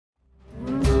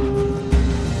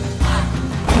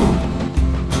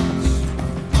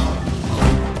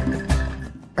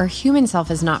our human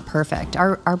self is not perfect.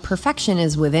 Our perfection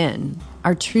is within.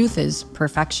 Our truth is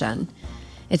perfection.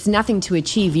 It's nothing to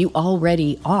achieve. You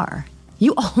already are.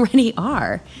 You already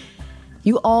are.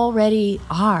 You already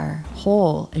are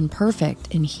whole and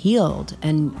perfect and healed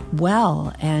and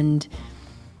well and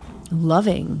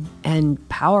loving and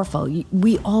powerful.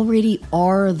 We already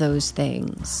are those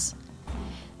things.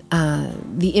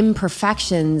 The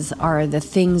imperfections are the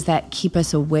things that keep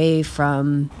us away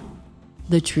from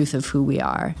the truth of who we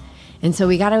are. And so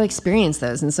we got to experience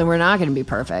those. And so we're not going to be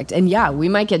perfect. And yeah, we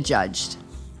might get judged.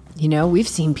 You know, we've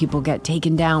seen people get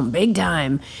taken down big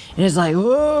time. And it's like,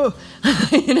 whoa,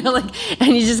 and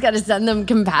you just got to send them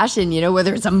compassion,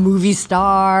 whether it's a movie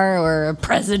star or a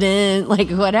president,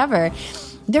 whatever.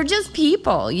 They're just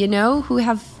people, who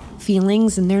have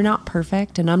feelings, and they're not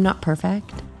perfect, and I'm not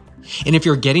perfect. And if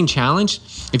you're getting challenged,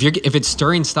 if it's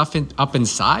stirring stuff up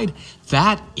inside,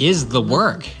 that is the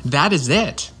work. That is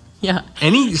it. Yeah.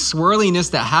 Any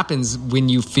swirliness that happens when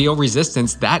you feel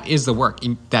resistance, that is the work.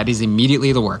 That is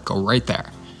immediately the work. Go right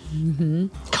there. Mm-hmm.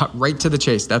 Cut right to the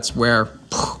chase. That's where,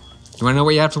 you want to know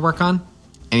what you have to work on?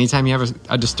 Anytime you have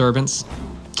a disturbance,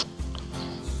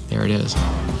 there it is.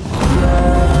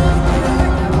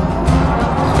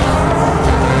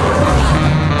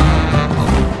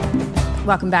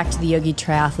 Welcome back to the Yogi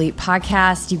Triathlete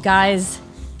Podcast. You guys,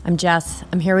 I'm Jess.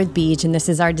 I'm here with Beach, and this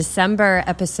is our December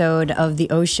episode of the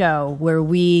O Show, where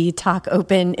we talk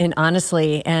open and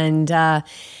honestly. And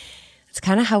it's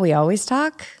kind of how we always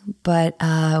talk, but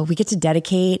we get to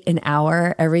dedicate an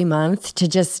hour every month to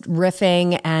just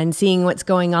riffing and seeing what's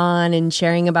going on and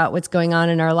sharing about what's going on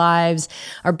in our lives,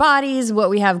 our bodies, what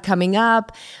we have coming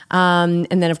up. And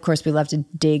then, of course, we love to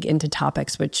dig into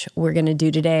topics, which we're going to do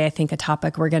today. I think a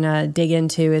topic we're going to dig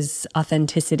into is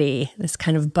authenticity, this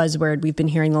kind of buzzword we've been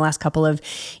hearing the last couple of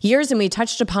years. And we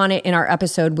touched upon it in our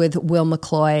episode with Will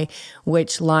McCloy,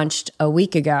 which launched a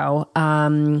week ago.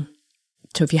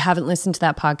 So if you haven't listened to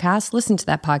that podcast, listen to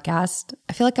that podcast.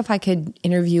 I feel like if I could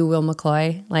interview Will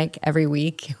McCloy every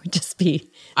week, it would just be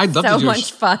so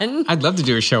much fun. I'd love to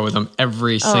do a show with him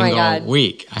every single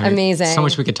week. Amazing. So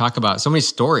much we could talk about. So many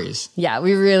stories. Yeah,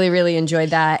 we really, really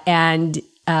enjoyed that. And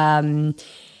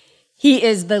he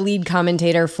is the lead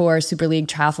commentator for Super League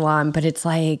Triathlon, but it's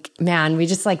man, we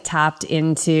just tapped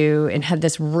into and had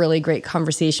this really great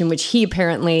conversation, which he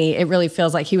apparently, it really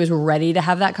feels like he was ready to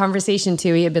have that conversation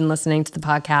too. He had been listening to the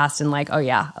podcast and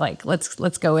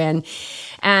let's go in.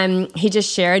 And he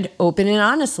just shared open and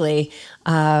honestly.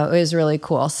 It was really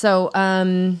cool. So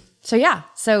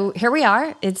here we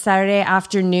are. It's Saturday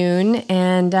afternoon,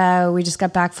 and we just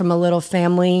got back from a little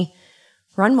family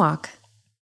run walk.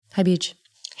 Hi, Beach.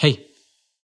 Hey.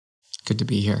 Good to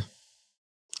be here.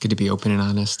 Good to be open and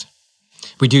honest.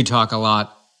 We do talk a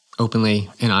lot openly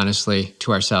and honestly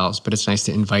to ourselves, but it's nice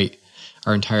to invite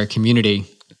our entire community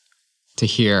to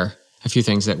hear a few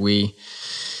things that we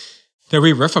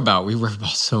riff about. We riff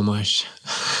about so much.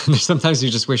 Sometimes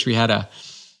you just wish we had a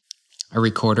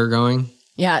recorder going.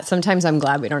 Yeah, sometimes I'm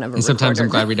glad we don't have a recorder. And sometimes I'm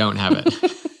glad we don't have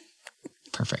it.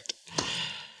 Perfect.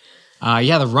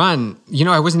 The run.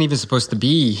 I wasn't even supposed to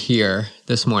be here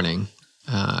this morning.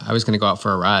 I was going to go out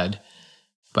for a ride,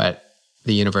 but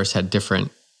the universe had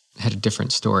a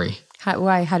different story.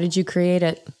 Why? How did you create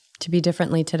it to be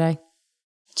differently today?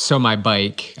 So my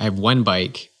bike, I have one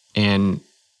bike, and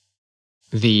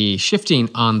the shifting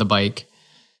on the bike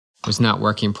was not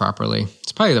working properly.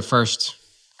 It's probably the first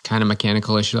kind of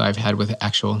mechanical issue I've had with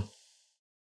actual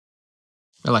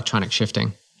electronic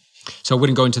shifting. So I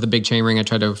wouldn't go into the big chain ring. I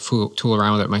tried to tool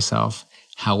around with it myself.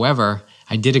 However,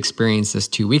 I did experience this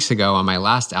 2 weeks ago on my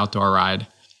last outdoor ride,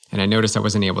 and I noticed I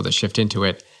wasn't able to shift into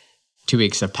it. 2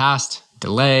 weeks have passed,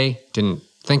 delay, didn't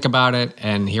think about it,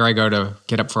 and here I go to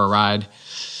get up for a ride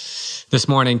this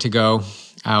morning to go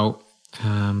out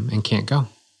and can't go.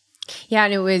 Yeah,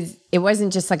 and it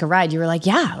wasn't just like a ride. You were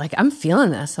I'm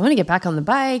feeling this. I want to get back on the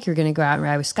bike. You're going to go out and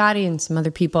ride with Scotty and some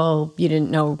other people. You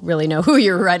didn't really know who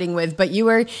you were riding with, but you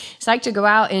were psyched to go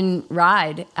out and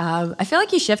ride. I feel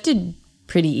like you shifted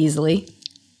pretty easily.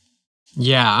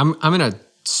 Yeah, I'm in a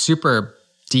super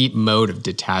deep mode of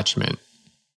detachment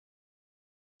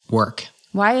work.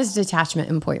 Why is detachment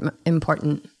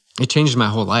important? It changed my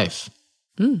whole life.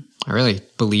 I really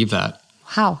believe that.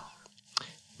 How?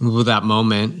 With that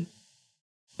moment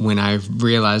when I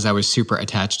realized I was super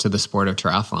attached to the sport of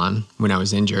triathlon when I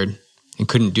was injured and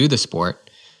couldn't do the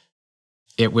sport,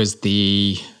 it was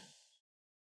the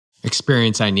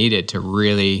experience I needed to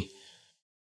really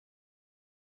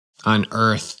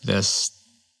unearth this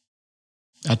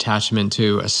attachment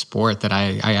to a sport that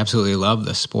I absolutely love,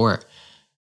 the sport.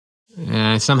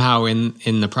 And somehow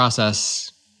in the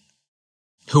process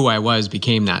who I was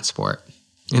became that sport.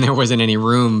 And there wasn't any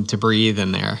room to breathe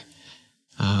in there.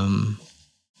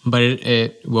 But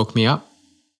it woke me up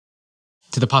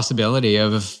to the possibility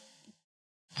of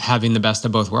having the best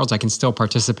of both worlds. I can still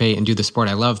participate and do the sport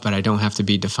I love, but I don't have to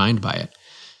be defined by it.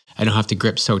 I don't have to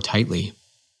grip so tightly.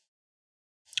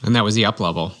 And that was the up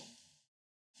level.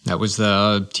 That was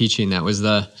the teaching. That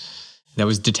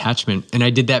was detachment. And I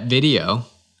did that video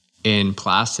in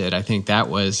Placid. I think that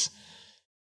was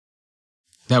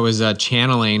a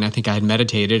channeling. I think I had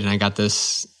meditated and I got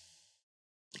this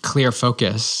clear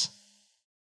focus,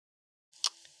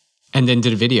 and then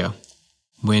did a video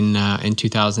when in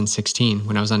 2016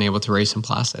 when I was unable to race in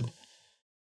Placid,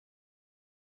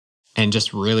 and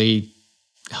just really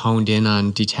honed in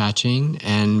on detaching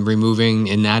and removing,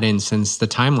 in that instance, the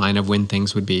timeline of when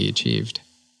things would be achieved.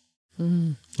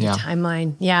 Yeah.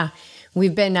 Timeline. Yeah.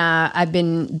 We've been, I've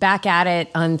been back at it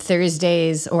on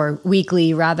Thursdays, or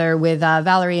weekly rather, with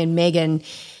Valerie and Megan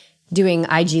doing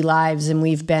IG lives.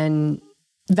 And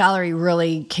Valerie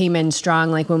really came in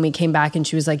strong. Like when we came back and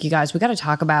she was like, you guys, we got to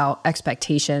talk about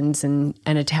expectations and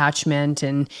attachment.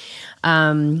 And,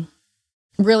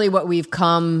 really what we've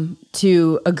come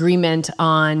to agreement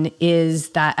on is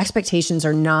that expectations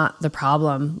are not the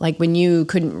problem. Like when you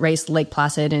couldn't race Lake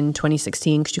Placid in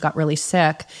 2016 because you got really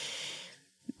sick,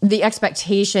 the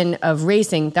expectation of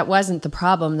racing, that wasn't the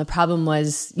problem. The problem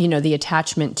was, the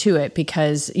attachment to it,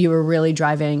 because you were really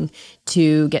driving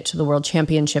to get to the world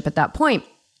championship at that point.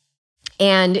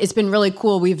 And it's been really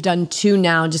cool. We've done 2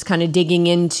 now, just kind of digging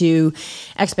into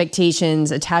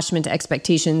expectations, attachment to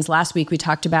expectations. Last week, we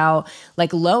talked about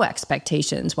like low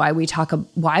expectations, why we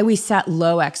set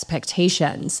low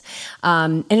expectations.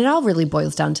 And it all really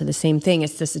boils down to the same thing.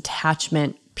 It's this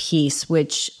attachment piece,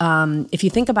 which if you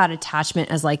think about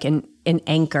attachment as like an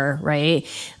anchor, right?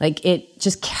 Like it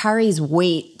just carries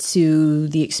weight to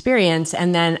the experience.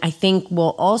 And then I think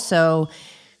will also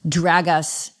drag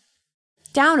us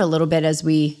down a little bit as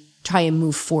we try and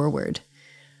move forward.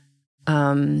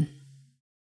 I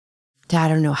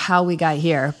don't know how we got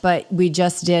here, but we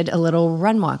just did a little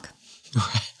run walk.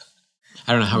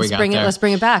 I don't know how we got there. Let's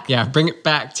bring it back. Yeah, bring it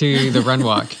back to the run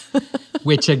walk,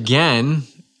 which again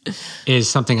is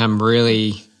something I'm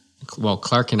really,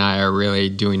 Clark and I are really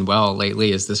doing well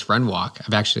lately, is this run walk.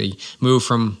 I've actually moved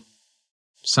from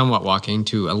somewhat walking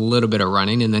to a little bit of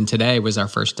running. And then today was our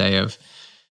first day of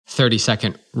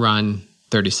 30-second run,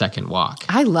 30-second walk.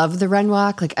 I love the run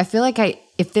walk. Like, I feel like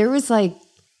if there was like,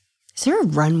 is there a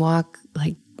run walk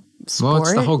like sport? Well,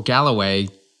 it's the whole Galloway.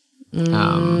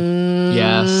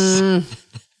 Yes.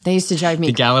 They used to drive me.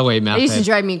 The Galloway method. They used to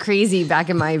drive me crazy back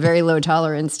in my very low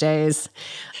tolerance days.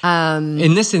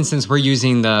 In this instance, we're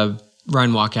using the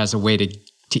run walk as a way to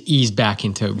ease back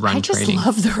into run training. I just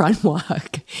love the run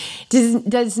walk.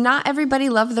 Does not everybody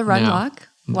love the run walk?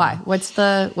 No. Why? What's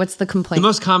the complaint? The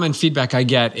most common feedback I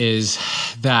get is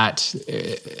that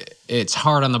it's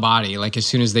hard on the body. Like as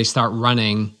soon as they start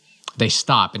running, they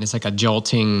stop, and it's like a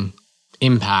jolting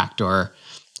impact or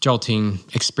jolting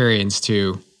experience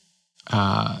from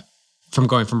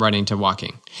going from running to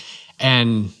walking.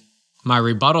 And my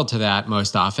rebuttal to that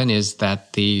most often is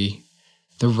that the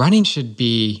running should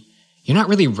be, you're not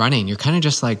really running. You're kind of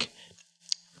just like,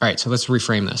 all right, so let's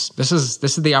reframe this. This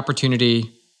is the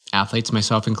opportunity athletes,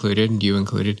 myself included, you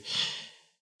included,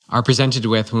 are presented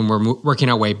with when we're working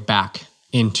our way back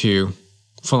into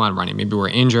full-on running. Maybe we're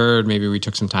injured, maybe we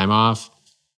took some time off.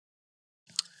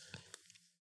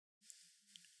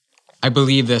 I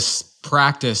believe this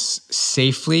practice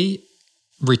safely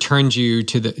returns you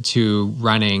to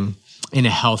running in a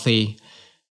healthy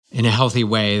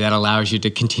way that allows you to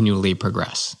continually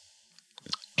progress.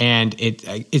 And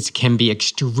it can be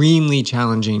extremely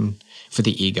challenging for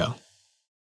the ego,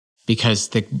 because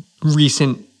the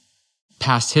recent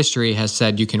past history has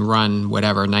said you can run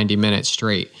 90 minutes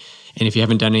straight. And if you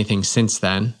haven't done anything since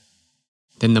then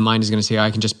the mind is going to say,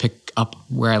 I can just pick up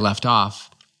where I left off.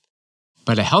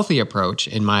 But a healthy approach,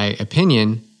 in my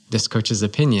opinion, this coach's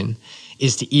opinion,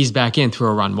 is to ease back in through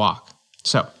a run walk.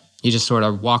 So you just sort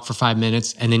of walk for 5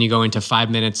 minutes, and then you go into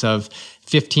 5 minutes of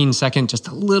 15 seconds, just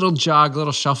a little jog, a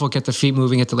little shuffle, get the feet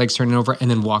moving, get the legs turning over, and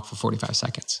then walk for 45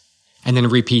 seconds. And then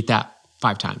repeat that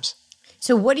 5 times.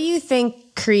 So what do you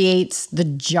think creates the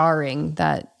jarring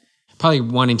that? Probably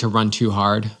wanting to run too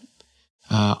hard.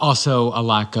 Also a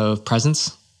lack of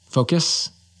presence,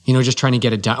 focus, just trying to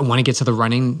get it done. I want to get to the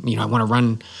running, I want to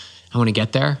run, I want to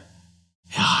get there.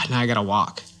 Now I got to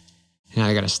walk. Now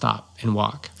I got to stop and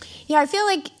walk. Yeah, I feel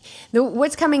like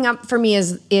what's coming up for me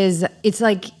is it's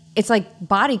like it's like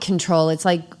body control. It's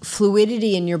like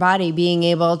fluidity in your body, being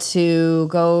able to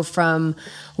go from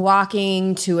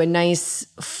walking to a nice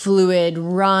fluid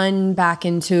run back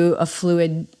into a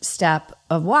fluid step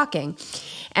of walking.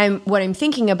 And what I'm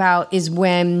thinking about is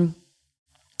when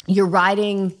you're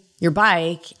riding your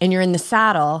bike and you're in the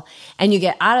saddle and you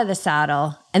get out of the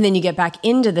saddle and then you get back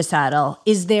into the saddle,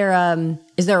 is there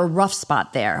a rough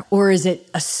spot there, or is it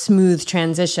a smooth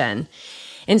transition?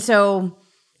 And so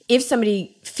if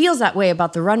somebody feels that way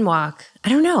about the run walk, I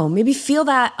don't know, maybe feel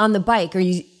that on the bike, or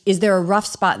is there a rough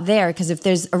spot there? Because if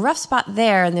there's a rough spot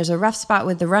there and there's a rough spot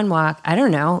with the run walk, I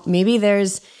don't know, maybe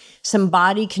there's some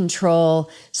body control,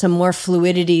 some more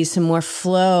fluidity, some more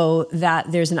flow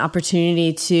that there's an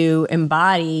opportunity to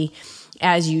embody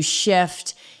as you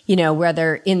shift,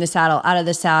 whether in the saddle, out of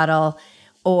the saddle,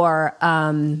 or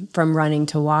from running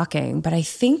to walking. But I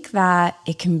think that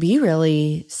it can be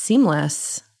really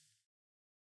seamless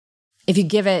if you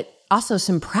give it also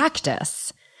some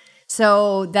practice.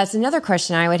 So that's another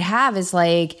question I would have is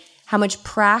like, how much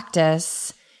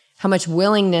practice, how much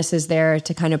willingness is there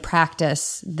to kind of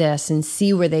practice this and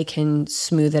see where they can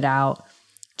smooth it out?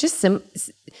 Just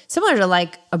similar to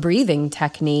like a breathing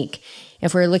technique.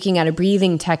 If we're looking at a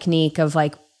breathing technique of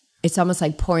like, it's almost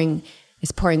like pouring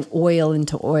oil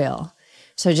into oil.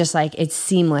 So just like it's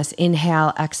seamless,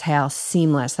 inhale, exhale,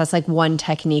 seamless. That's like one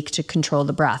technique to control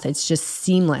the breath. It's just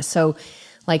seamless. So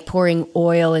like pouring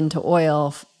oil into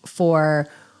oil for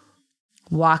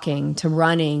walking to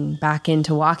running back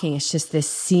into walking. It's just this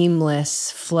seamless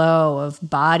flow of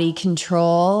body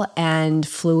control and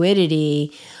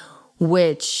fluidity,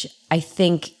 which I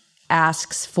think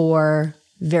asks for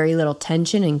very little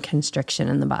tension and constriction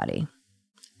in the body.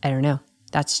 I don't know.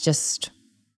 That's just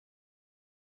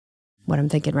what I'm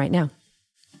thinking right now.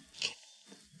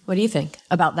 What do you think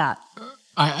about that?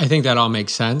 I think that all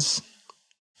makes sense.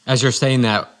 As you're saying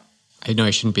that, I know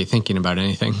I shouldn't be thinking about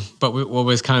anything, but what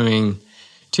was coming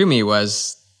to me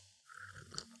was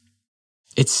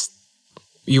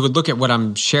you would look at what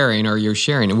I'm sharing or you're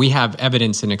sharing, and we have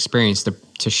evidence and experience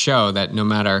to show that no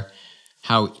matter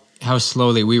how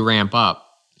slowly we ramp up,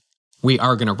 we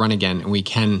are going to run again and we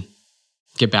can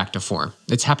get back to form.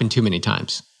 It's happened too many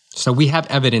times. So we have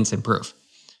evidence and proof.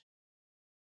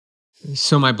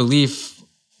 So my belief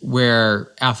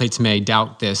where athletes may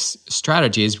doubt this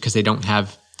strategy is because they don't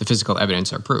have the physical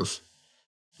evidence or proof.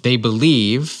 They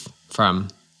believe from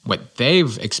what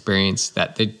they've experienced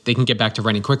that they can get back to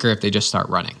running quicker if they just start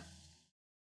running.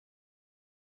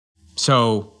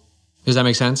 So does that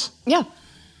make sense? Yeah.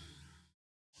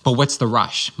 But what's the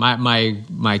rush?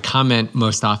 My comment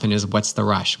most often is, what's the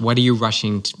rush? What are you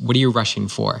rushing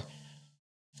for?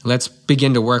 Let's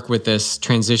begin to work with this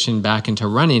transition back into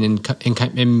running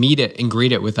and meet it and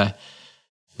greet it with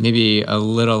maybe a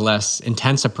little less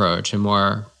intense approach, a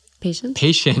more patient,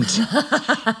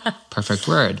 perfect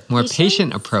word, more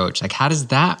patient approach. Like, how does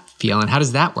that feel and how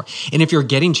does that work? And if you're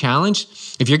getting challenged,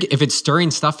 if it's stirring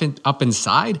stuff up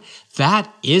inside,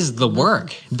 that is the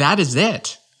work. That is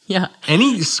it. Yeah.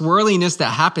 Any swirliness that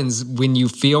happens when you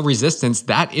feel resistance,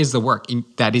 that is the work.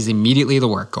 That is immediately the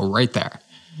work. Go right there.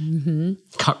 Mm-hmm.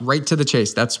 Cut right to the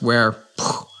chase. That's where,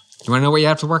 you want to know what you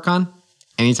have to work on?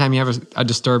 Anytime you have a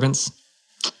disturbance,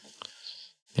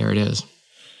 there it is.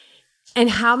 And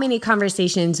how many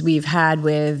conversations we've had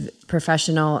with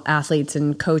professional athletes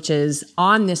and coaches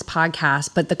on this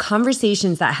podcast, but the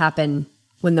conversations that happen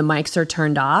when the mics are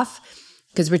turned off,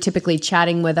 because we're typically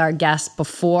chatting with our guests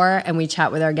before and we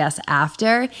chat with our guests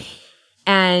after.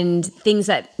 And things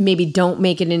that maybe don't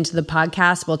make it into the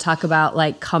podcast, we'll talk about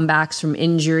like comebacks from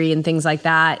injury and things like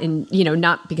that. And,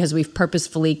 not because we've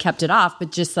purposefully kept it off,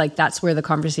 but just like that's where the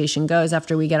conversation goes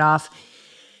after we get off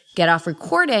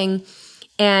recording.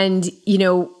 And,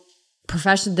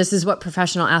 this is what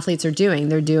professional athletes are doing.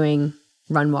 They're doing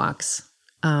run walks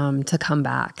to come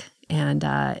back. And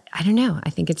I don't know.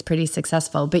 I think it's pretty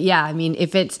successful. But yeah, I mean,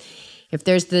 if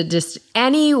there's just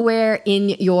anywhere in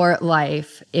your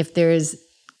life, if there's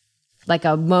like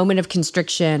a moment of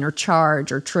constriction or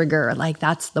charge or trigger, like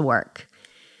that's the work.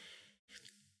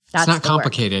 It's not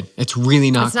complicated. It's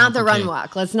really not. It's not the run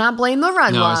walk. Let's not blame the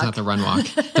run walk. No, it's not the run walk.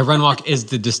 The run walk is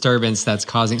the disturbance that's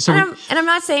causing. So, and I'm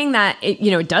not saying that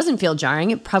it doesn't feel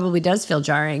jarring. It probably does feel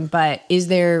jarring, but is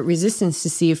there resistance to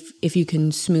see if you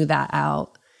can smooth that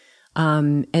out?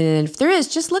 And if there is,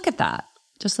 just look at that.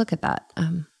 Just look at that.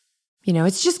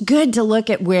 It's just good to look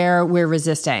at where we're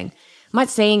resisting. I'm not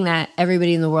saying that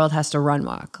everybody in the world has to run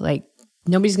walk. Like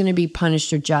nobody's going to be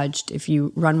punished or judged if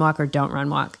you run walk or don't run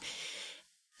walk.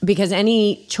 Because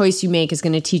any choice you make is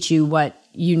going to teach you what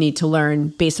you need to learn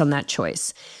based on that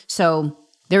choice. So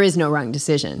there is no wrong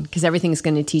decision because everything's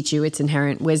going to teach you its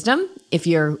inherent wisdom if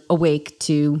you're awake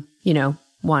to,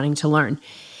 wanting to learn.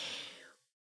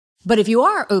 But if you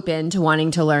are open to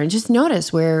wanting to learn, just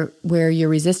notice where you're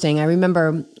resisting. I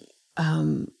remember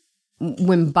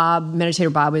when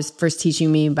Meditator Bob was first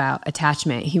teaching me about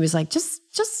attachment, he was like, just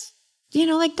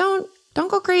don't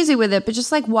go crazy with it, but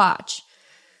just watch.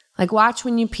 Watch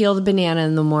when you peel the banana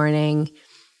in the morning.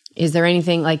 Is there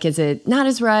anything is it not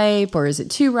as ripe, or is it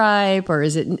too ripe, or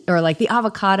like the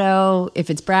avocado, if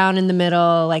it's brown in the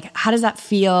middle, how does that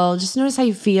feel? Just notice how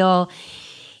you feel.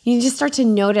 You just start to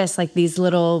notice these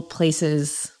little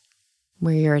places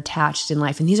where you're attached in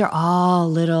life. And these are all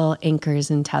little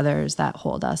anchors and tethers that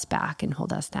hold us back and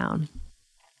hold us down.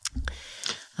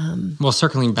 Well,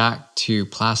 circling back to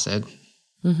Placid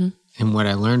and what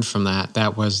I learned from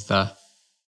that was the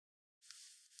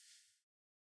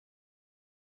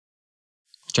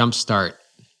jumpstart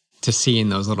to seeing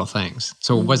those little things.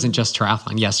 So it wasn't just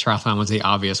triathlon. Yes, triathlon was the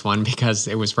obvious one because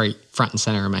it was right front and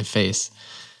center in my face.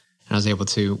 And I was able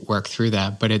to work through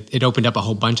that. But it opened up a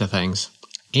whole bunch of things.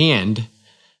 And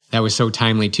that was so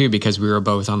timely too, because we were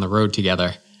both on the road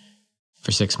together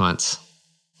for 6 months,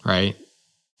 right?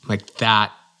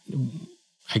 That,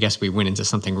 I guess we went into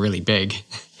something really big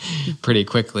pretty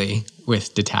quickly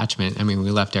with detachment. I mean,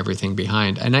 we left everything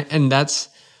behind. And that's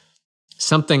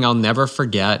something I'll never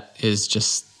forget is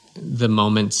just the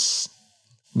moments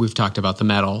we've talked about, the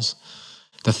medals,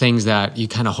 the things that you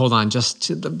kind of hold on just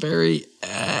to the very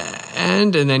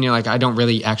end. And then you're like, I don't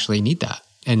really actually need that.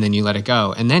 And then you let it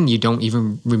go. And then you don't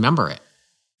even remember it.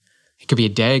 It could be a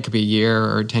day, it could be a year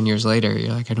or 10 years later.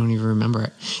 You're like, I don't even remember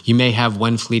it. You may have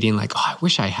one fleeting I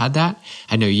wish I had that.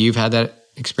 I know you've had that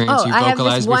experience. You've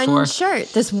vocalized before. I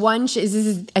have this one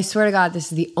shirt. I swear to God,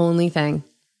 this is the only thing.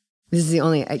 This is the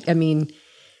only, I mean,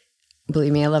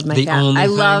 believe me, I love my family. I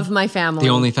love my family. The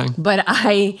only thing. But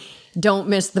I don't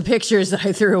miss the pictures that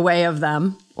I threw away of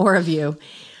them or of you.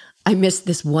 I missed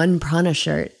this one Prana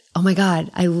shirt. Oh my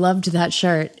God, I loved that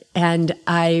shirt. And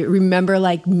I remember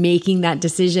making that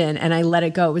decision and I let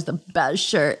it go. It was the best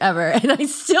shirt ever. And I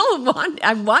still want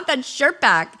that shirt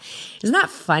back. Isn't that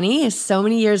funny? It's so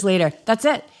many years later. That's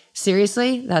it.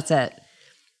 Seriously, that's it.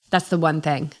 That's the one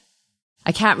thing.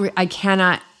 I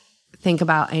cannot think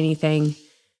about anything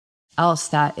else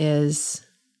that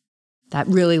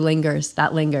really lingers.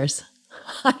 That lingers.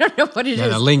 I don't know what it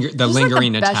is. The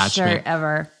lingering attachment. Best shirt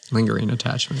ever. Lingering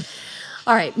attachment.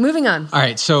 All right, moving on. All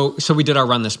right, so we did our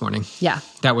run this morning. Yeah.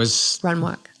 That was... Run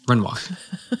walk.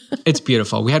 It's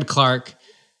beautiful. We had Clark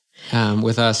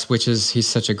with us, he's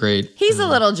such a great... He's a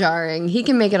little jarring. He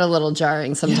can make it a little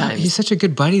jarring sometimes. Yeah, he's such a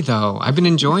good buddy, though. I've been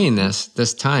enjoying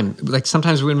this time.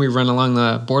 Sometimes when we run along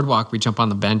the boardwalk, we jump on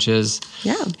the benches.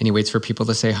 Yeah. And he waits for people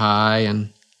to say hi.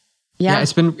 And yeah,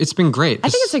 it's been great. I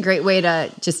think it's a great way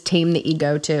to just tame the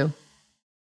ego, too.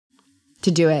 To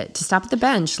do it, to stop at the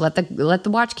bench, let the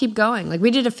watch keep going.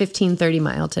 We did a 15-30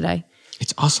 mile today.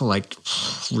 It's also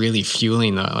really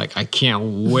fueling though. I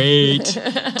can't wait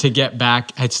to get back.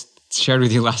 I shared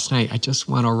with you last night. I just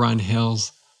want to run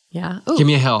hills. Yeah. Ooh. Give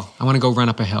me a hill. I want to go run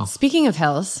up a hill. Speaking of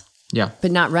hills. Yeah.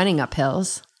 But not running up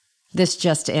hills. This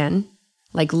just in.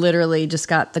 Literally just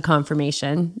got the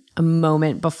confirmation a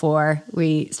moment before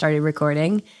we started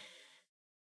recording.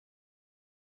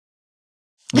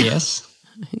 Yes.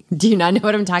 Do you not know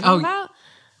what I'm talking about?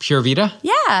 Pure Vita?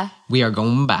 Yeah. We are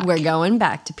going back. We're going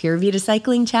back to Pure Vita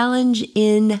Cycling Challenge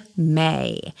in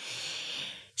May.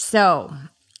 So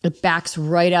it backs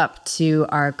right up to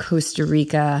our Costa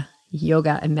Rica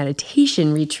yoga and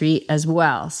meditation retreat as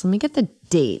well. So let me get the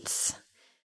dates.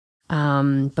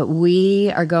 But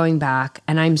we are going back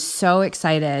and I'm so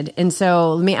excited. And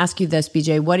so let me ask you this,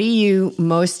 BJ, what are you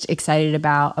most excited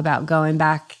about going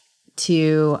back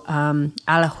to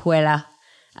Alajuela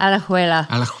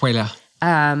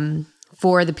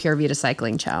for the Pure Vita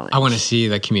Cycling Challenge? I want to see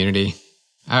the community.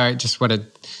 I just want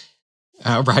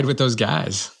to ride with those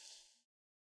guys.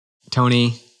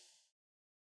 Tony.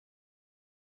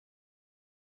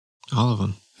 All of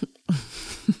them.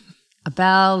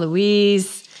 Abel,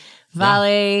 Louise,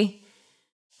 Vale.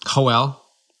 Joel.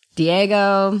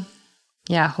 Diego.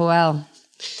 Yeah, Joel.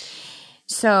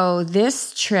 So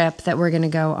this trip that we're going to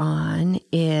go on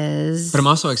is... But I'm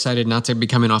also excited not to be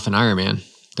coming off an Ironman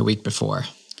the week before.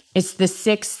 It's the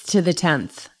 6th to the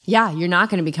 10th. Yeah, you're not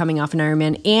going to be coming off an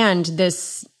Ironman. And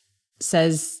this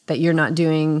says that you're not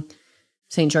doing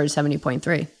St. George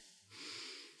 70.3.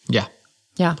 Yeah.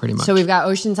 Yeah. Pretty much. So we've got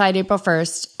Oceanside April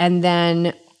 1st. And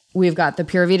then we've got the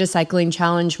Pure Vita Cycling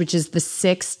Challenge, which is the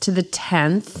 6th to the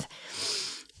 10th.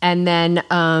 And then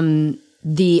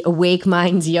the Awake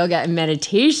Minds Yoga and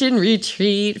Meditation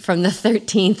Retreat from the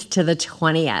 13th to the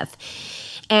 20th.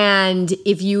 And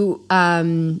if you,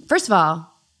 first of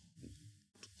all,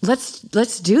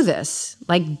 let's do this.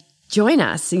 Like, join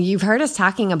us. You've heard us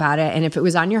talking about it. And if it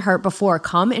was on your heart before,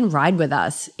 come and ride with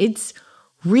us. It's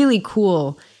really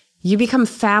cool. You become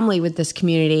family with this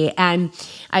community. And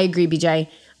I agree, BJ,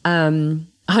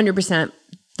 100%.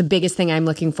 The biggest thing I'm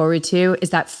looking forward to is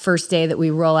that first day that we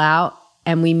roll out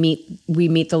and we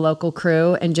meet the local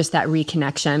crew and just that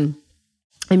reconnection.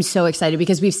 I'm so excited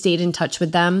because we've stayed in touch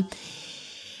with them.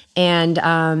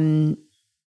 And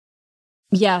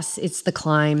yes, it's the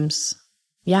climbs.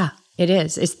 Yeah, it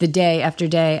is. It's the day after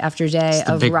day after day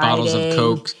of big riding. Bottles of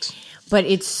Coke. But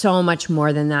it's so much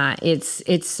more than that.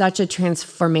 It's such a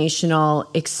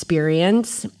transformational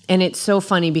experience. And it's so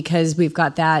funny because we've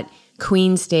got that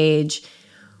Queen stage,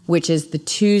 which is the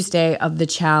Tuesday of the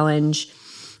challenge.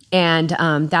 And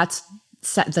that's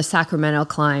the Sacramento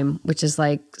climb, which is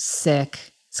like sick.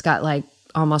 It's got like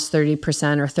almost 30%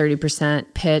 or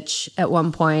 30% pitch at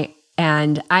one point.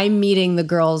 And I'm meeting the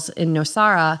girls in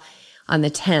Nosara on the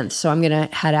 10th. So I'm going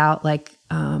to head out like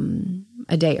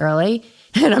a day early.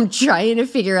 And I'm trying to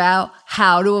figure out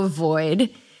how to avoid.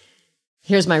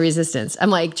 Here's my resistance. I'm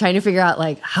like trying to figure out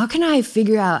like, how can I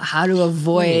figure out how to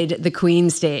avoid the Queen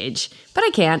stage? But I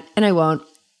can't and I won't.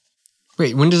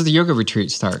 Wait, when does the yoga retreat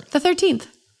start? The 13th.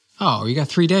 Oh, you got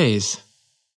 3 days.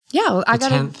 Yeah, well, I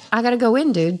gotta go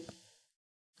in, dude.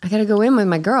 I gotta go in with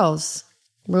my girls.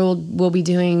 We'll be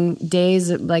doing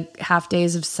days, like half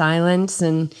days of silence,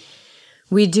 and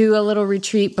we do a little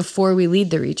retreat before we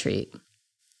lead the retreat.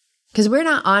 Because we're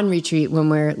not on retreat when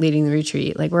we're leading the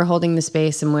retreat. Like, we're holding the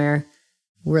space and we're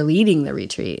leading the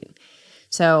retreat.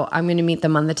 So I'm going to meet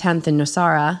them on the 10th in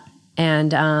Nosara.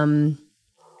 And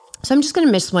so I'm just going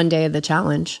to miss one day of the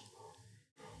challenge.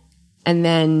 And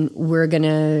then we're going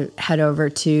to head over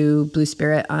to Blue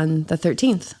Spirit on the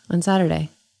 13th, on Saturday.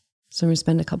 So I'm going to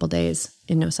spend a couple days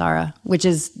in Nosara, which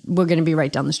is, we're going to be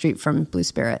right down the street from Blue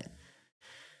Spirit.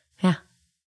 Yeah.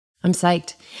 I'm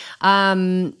psyched.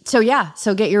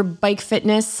 So get your bike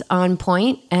fitness on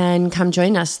point and come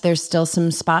join us. There's still some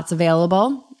spots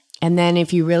available. And then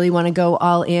if you really want to go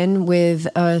all in with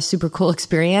a super cool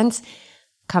experience,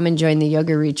 come and join the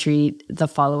yoga retreat the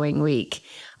following week.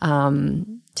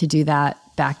 To do that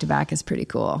back to back is pretty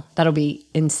cool. That'll be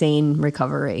insane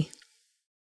recovery.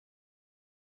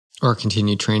 Or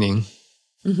continued training.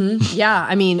 Mm-hmm. Yeah.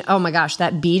 I mean, oh my gosh,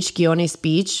 that beach, Guiones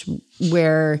Beach,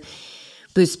 where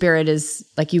Blue Spirit is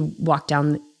like, you walk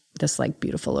down this like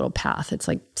beautiful little path. It's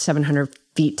like 700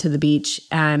 feet to the beach,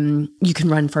 and you can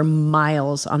run for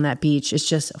miles on that beach. It's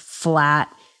just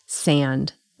flat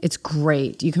sand. It's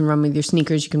great. You can run with your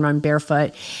sneakers. You can run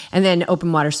barefoot. And then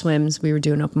open water swims. We were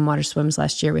doing open water swims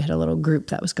last year. We had a little group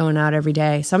that was going out every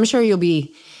day. So I'm sure you'll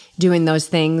be doing those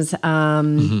things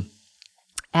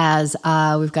as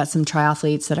we've got some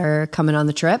triathletes that are coming on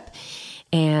the trip.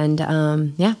 And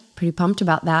yeah, pretty pumped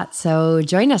about that. So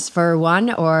join us for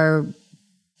one or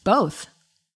both.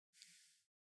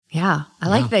 Yeah, I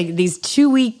like that these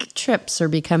 2-week trips are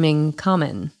becoming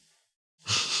common.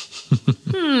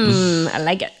 I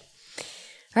like it.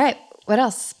 All right, what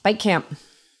else? Bike camp.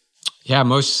 Yeah, I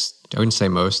wouldn't say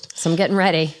most. So I'm getting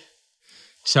ready.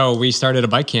 So we started a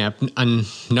bike camp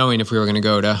unknowing if we were going to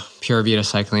go to Pura Vida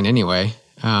Cycling anyway.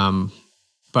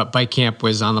 But bike camp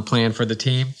was on the plan for the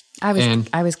team. I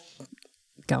was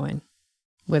going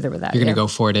with or without you. You're going to go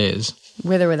 4 days.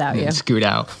 With or without you. Scoot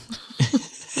out.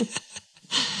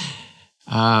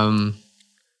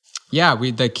 Yeah,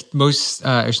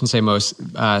 I shouldn't say most.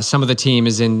 Some of the team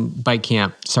is in bike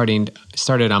camp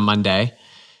started on Monday.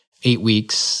 8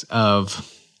 weeks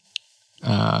of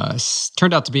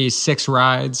turned out to be 6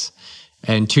 rides,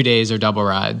 and 2 days are double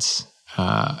rides,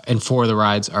 and 4 of the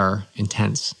rides are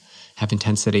intense, have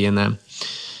intensity in them.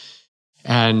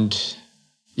 And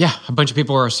yeah, a bunch of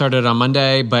people are started on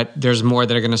Monday, but there's more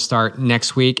that are going to start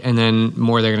next week, and then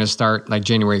more that are going to start like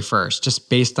January 1st, just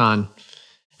based on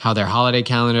how their holiday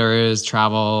calendar is,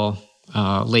 travel,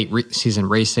 late season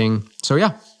racing. So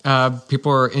yeah,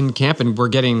 people are in camp, and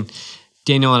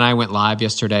Daniel and I went live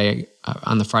yesterday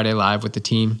on the Friday Live with the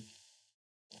team.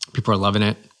 People are loving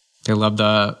it. They love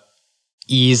the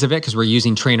ease of it because we're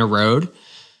using Trainer Road,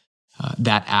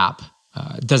 that app.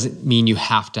 It doesn't mean you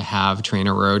have to have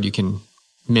Trainer Road. You can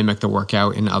mimic the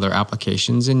workout in other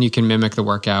applications, and you can mimic the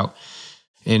workout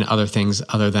in other things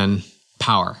other than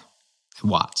power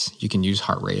and watts. You can use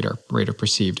heart rate or rate of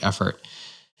perceived effort.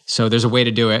 So there's a way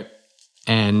to do it.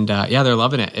 And yeah, they're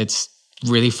loving it. It's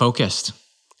really focused,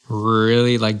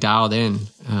 really like dialed in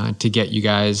to get you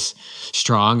guys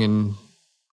strong and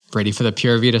ready for the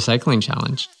Pure Vita Cycling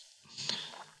Challenge.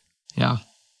 Yeah.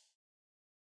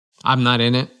 I'm not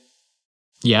in it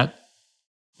yet.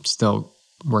 Still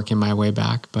working my way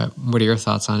back, but what are your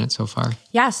thoughts on it so far?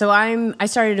 Yeah, so I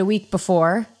started a week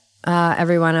before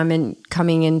everyone. I'm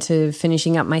coming into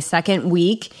finishing up my second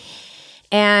week.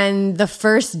 And the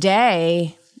first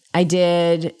day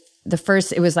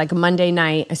it was like a Monday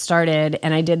night I started,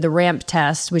 and I did the ramp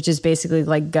test, which is basically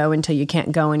like go until you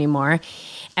can't go anymore.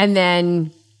 And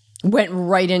then went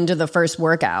right into the first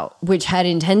workout, which had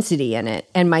intensity in it.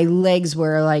 And my legs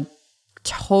were like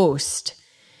toast.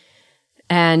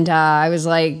 And I was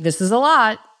like, this is a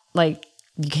lot. Like,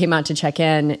 you came out to check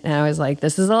in, and I was like,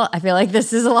 this is a lot. I feel like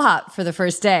this is a lot for the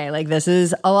first day. Like, this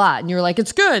is a lot. And you were like,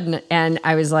 it's good. And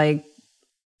I was like,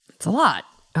 it's a lot.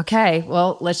 Okay,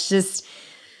 well, let's just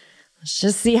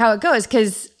see how it goes.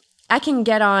 Because I can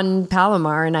get on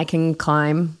Palomar and I can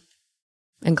climb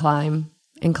and climb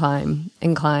and climb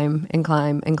and climb and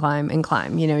climb and climb and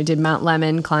climb. You know, did Mount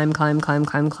Lemmon,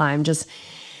 climb, just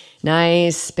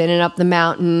nice, spinning up the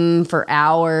mountain for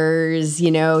hours,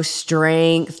 you know,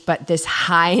 strength, but this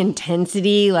high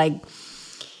intensity, like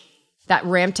that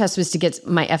ramp test was to get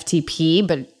my FTP,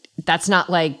 but that's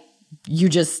not like you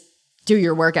just do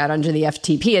your workout under the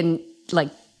FTP. And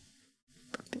like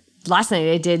last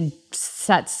night I did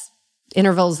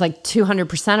intervals like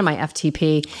 200% of my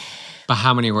FTP. But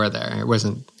how many were there? It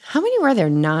wasn't. How many were there?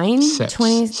 9? 6.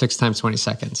 20? 6 times 20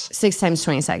 seconds. 6 times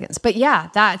 20 seconds. But yeah,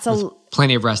 that's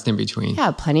plenty of rest in between.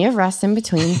 Yeah, plenty of rest in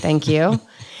between. Thank you.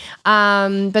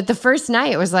 But the first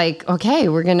night it was like, okay,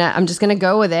 I'm just going to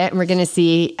go with it, and we're going to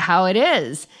see how it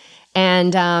is.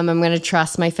 And I'm going to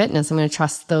trust my fitness. I'm going to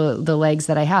trust the legs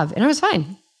that I have. And I was fine.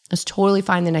 I was totally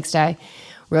fine the next day.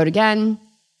 Rode again.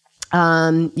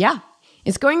 Yeah,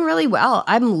 it's going really well.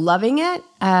 I'm loving it.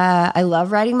 I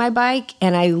love riding my bike,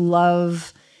 and I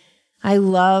love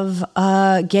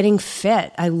getting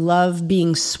fit. I love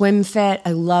being swim fit.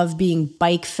 I love being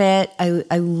bike fit.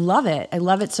 I love it. I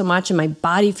love it so much, and my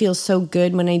body feels so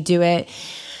good when I do it.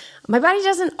 My body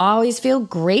doesn't always feel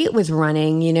great with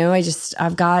running. You know, I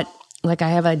have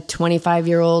a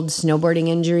 25-year-old snowboarding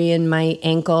injury in my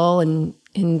ankle, and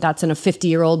that's in a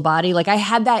 50-year-old body. Like, I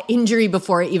had that injury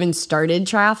before I even started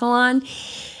triathlon,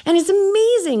 and it's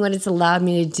amazing what it's allowed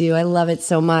me to do. I love it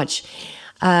so much.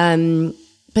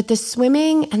 But the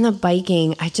swimming and the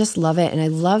biking, I just love it. And I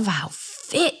love how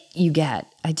fit you get.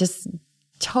 I just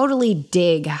totally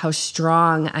dig how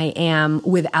strong I am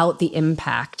without the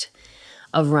impact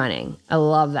of running. I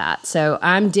love that. So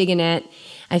I'm digging it.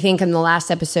 I think in the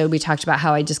last episode, we talked about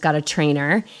how I just got a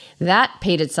trainer. That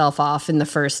paid itself off in the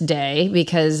first day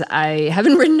because I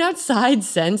haven't ridden outside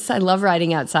since. I love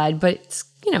riding outside, but it's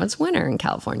winter in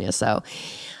California. So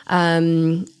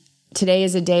today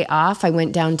is a day off. I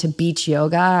went down to beach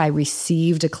yoga. I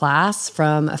received a class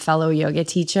from a fellow yoga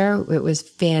teacher. It was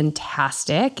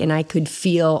fantastic. And I could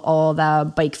feel all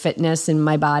the bike fitness in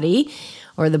my body,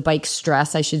 or the bike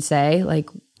stress, I should say.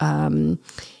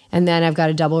 And then I've got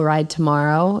a double ride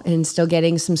tomorrow and still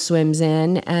getting some swims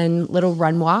in and little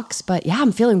run walks. But yeah,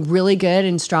 I'm feeling really good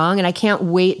and strong. And I can't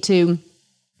wait to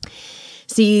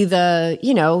see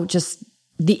just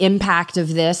the impact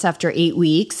of this after 8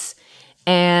 weeks.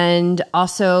 And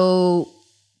also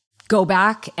go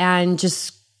back and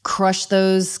just crush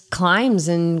those climbs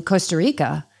in Costa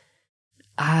Rica.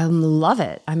 I love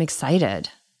it. I'm excited.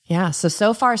 Yeah.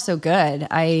 So far, so good.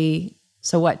 2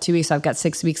 weeks? I've got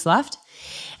 6 weeks left.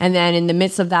 And then in the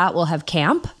midst of that, we'll have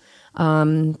camp.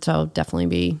 So I'll definitely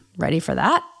be ready for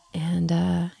that. And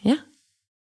yeah.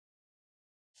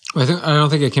 I don't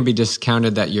think it can be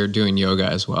discounted that you're doing yoga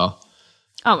as well.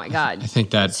 Oh my God. I think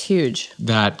that's huge.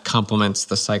 That complements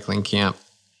the cycling camp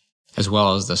as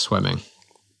well as the swimming.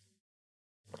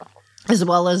 As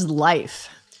well as life.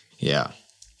 Yeah.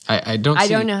 I don't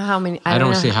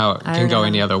see how it can go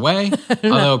any other way.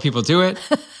 Although people do it,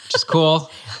 which is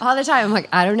cool. All the time. I'm like,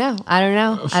 I don't know. I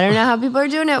don't know how people are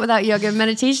doing it without yoga and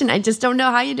meditation. I just don't know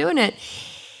how you're doing it.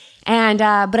 And,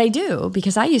 but I do,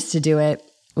 because I used to do it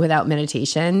without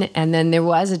meditation. And then there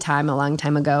was a time a long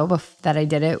time ago that I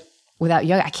did it without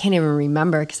yoga. I can't even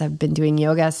remember because I've been doing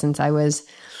yoga since I was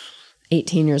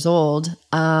 18 years old.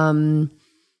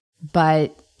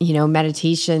 But,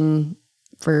 meditation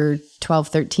for 12,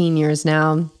 13 years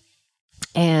now.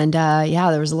 And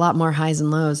there was a lot more highs and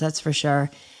lows, that's for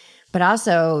sure. But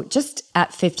also just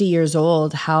at 50 years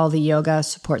old, how the yoga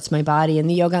supports my body. And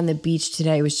the yoga on the beach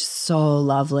today was just so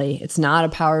lovely. It's not a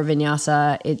power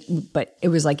vinyasa, but it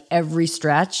was like every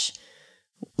stretch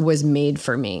was made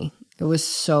for me. It was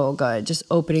so good, just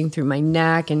opening through my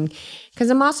neck. And because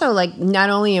I'm also like, not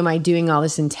only am I doing all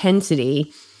this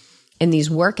intensity in these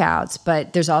workouts,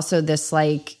 but there's also this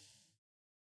like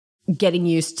getting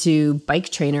used to bike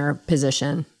trainer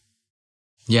position.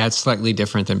 Yeah, it's slightly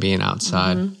different than being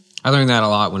outside. I learned that a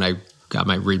lot when I got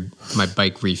my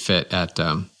bike refit at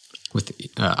with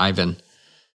Ivan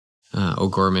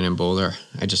O'Gorman in Boulder.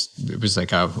 It was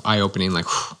like a eye-opening, like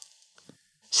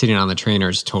sitting on the trainer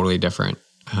is totally different,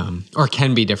 or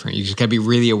can be different. You just got to be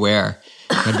really aware,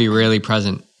 got to be really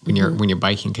present when you're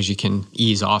biking, because you can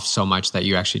ease off so much that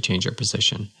you actually change your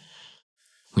position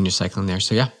when you're cycling there.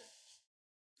 So yeah,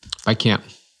 bike camp.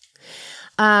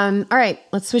 All right,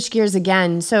 let's switch gears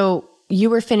again. So you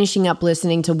were finishing up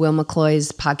listening to Will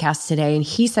McCloy's podcast today, and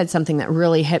he said something that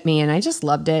really hit me, and I just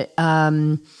loved it.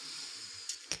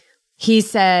 He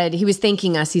said, he was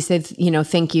thanking us. He said,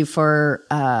 thank you for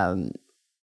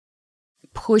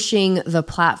pushing the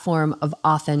platform of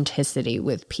authenticity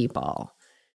with people.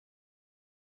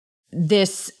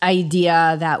 This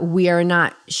idea that we are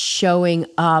not showing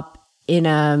up in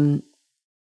a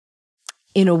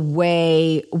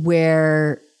way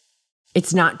where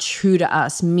it's not true to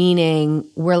us, meaning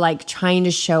we're like trying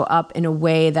to show up in a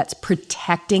way that's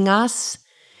protecting us,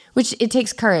 which it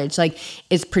takes courage. Like,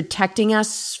 it's protecting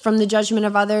us from the judgment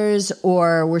of others,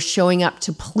 or we're showing up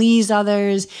to please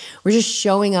others. We're just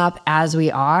showing up as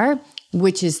we are,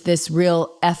 which is this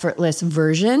real effortless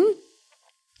version.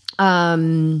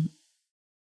 And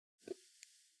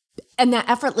that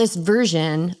effortless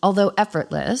version, although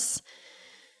effortless,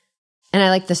 and I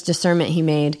like this discernment he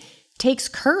made, takes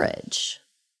courage.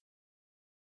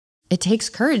 It takes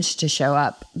courage to show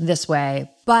up this way.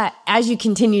 But as you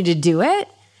continue to do it,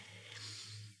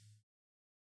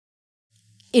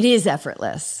 it is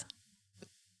effortless.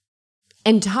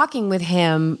 And talking with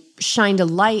him shined a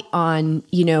light on,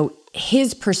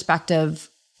 his perspective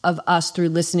of us through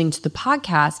listening to the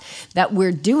podcast, that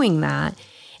we're doing that.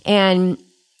 And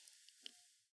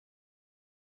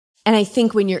I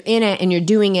think when you're in it and you're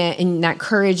doing it and that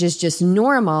courage is just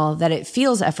normal, that it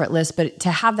feels effortless, but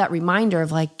to have that reminder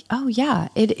of like, oh yeah,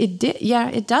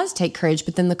 it does take courage,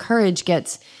 but then the courage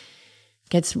gets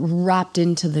wrapped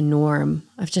into the norm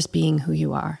of just being who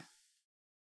you are.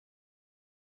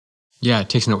 Yeah, it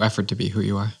takes no effort to be who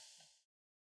you are.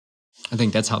 I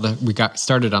think that's how we got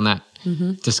started on that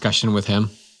discussion with him.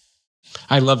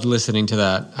 I loved listening to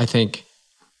that. I think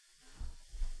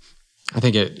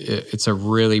it's a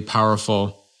really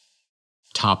powerful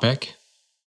topic,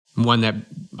 one that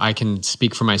I can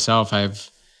speak for myself. I've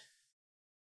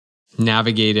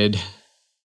navigated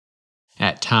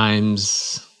at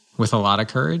times with a lot of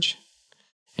courage,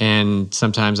 and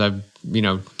sometimes I've,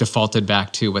 defaulted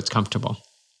back to what's comfortable.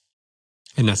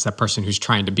 And that's that person who's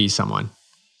trying to be someone.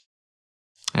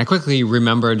 I quickly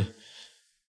remembered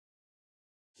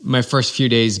my first few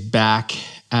days back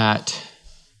at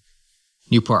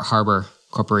Newport Harbor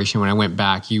Corporation. When I went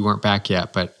back, you weren't back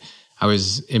yet, but I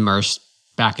was immersed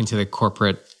back into the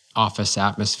corporate office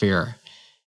atmosphere,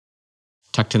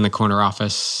 tucked in the corner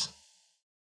office,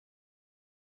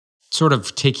 sort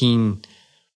of taking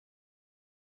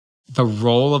the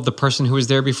role of the person who was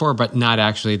there before, but not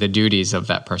actually the duties of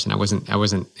that person. I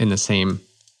wasn't in the same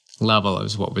level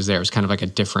as what was there. It was kind of like a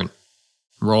different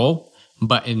role.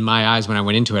 But in my eyes, when I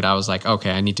went into it, I was like,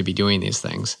 okay, I need to be doing these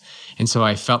things. And so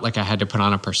I felt like I had to put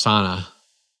on a persona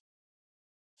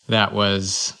that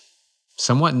was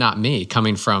somewhat not me,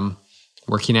 coming from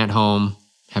working at home,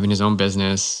 having his own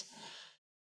business,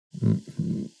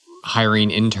 hiring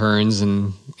interns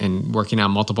and working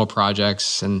on multiple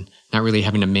projects and not really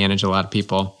having to manage a lot of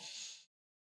people.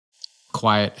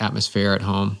 Quiet atmosphere at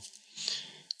home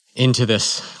into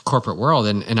this corporate world.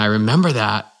 And I remember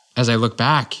that as I look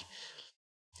back,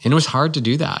 and it was hard to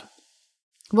do that.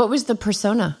 What was the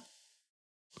persona?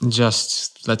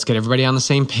 Just, let's get everybody on the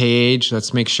same page.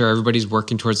 Let's make sure everybody's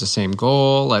working towards the same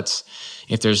goal.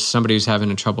 If there's somebody who's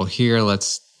having a trouble here,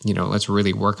 let's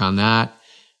really work on that.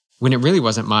 When it really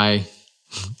wasn't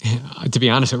to be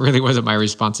honest, it really wasn't my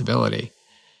responsibility,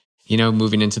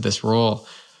 moving into this role.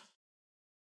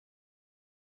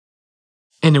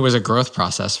 And it was a growth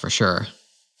process for sure.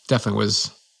 Definitely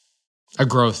was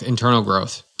a internal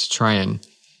growth to try and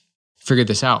figure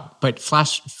this out. But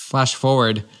flash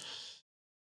forward,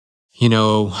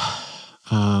 a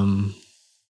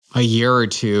year or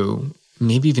two,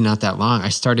 maybe even not that long, I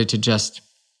started to just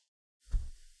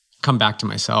come back to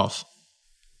myself.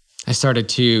 I started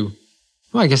to,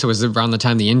 I guess it was around the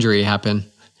time the injury happened,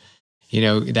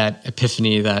 that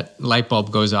epiphany, that light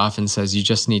bulb goes off and says, you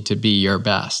just need to be your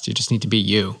best. You just need to be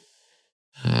you.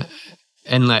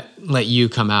 And let you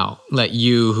come out. Let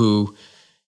you who,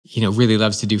 really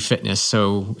loves to do fitness.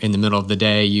 So in the middle of the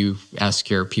day, you ask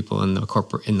your people in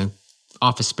the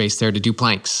office space there to do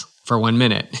planks. for 1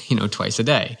 minute, twice a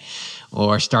day,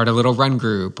 or start a little run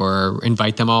group, or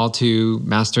invite them all to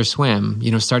Master Swim,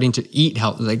 starting to eat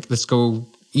healthy, like let's go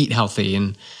eat healthy.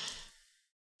 And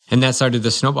that started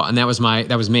the snowball. And that was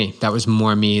me. That was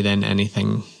more me than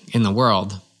anything in the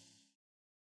world.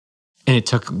 And it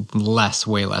took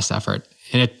way less effort.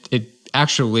 And it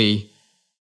actually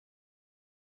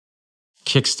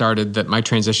kickstarted my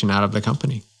transition out of the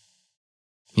company,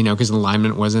 because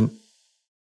alignment wasn't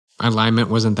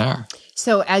there.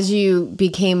 So as you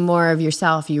became more of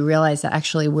yourself, you realized that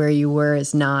actually where you were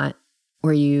is not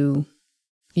where you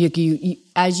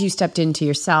as you stepped into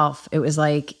yourself, it was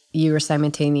like you were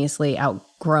simultaneously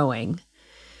outgrowing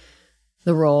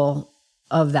the role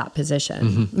of that position.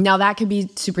 Mm-hmm. Now that could be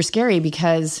super scary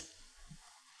because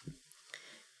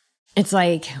it's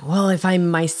like, well, if I'm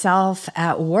myself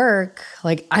at work,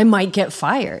 like I might get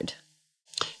fired.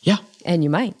 Yeah. And you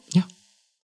might. Yeah.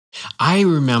 I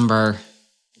remember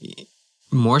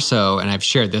more so, and I've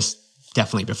shared this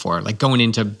definitely before, like going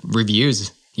into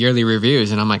yearly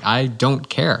reviews, and I'm like, I don't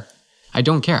care. I'm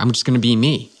just going to be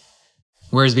me.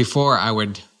 Whereas before I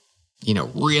would,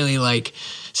 really like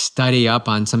study up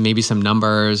on some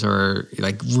numbers, or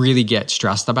like really get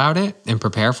stressed about it and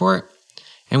prepare for it.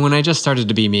 And when I just started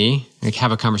to be me, like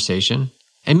have a conversation,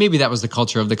 and maybe that was the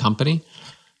culture of the company,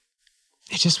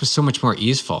 it just was so much more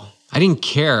easeful. I didn't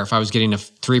care if I was getting a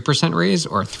 3% raise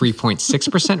or a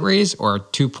 3.6% raise or a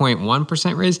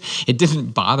 2.1% raise. It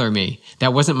didn't bother me.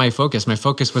 That wasn't my focus. My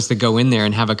focus was to go in there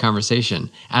and have a conversation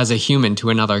as a human to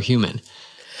another human.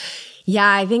 Yeah,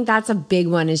 I think that's a big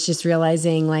one, is just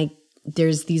realizing like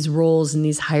there's these roles and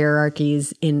these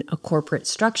hierarchies in a corporate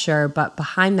structure, but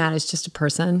behind that is just a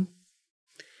person.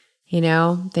 They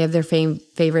have their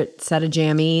favorite set of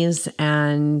jammies,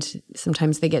 and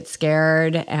sometimes they get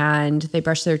scared and they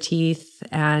brush their teeth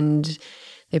and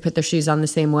they put their shoes on the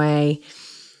same way.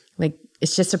 Like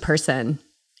it's just a person.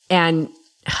 And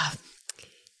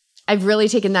I've really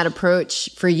taken that approach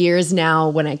for years now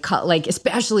when I call, like,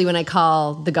 especially when I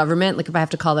call the government, like if I have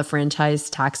to call the franchise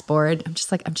tax board, I'm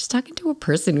just talking to a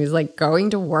person who's like going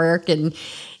to work and,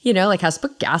 like has to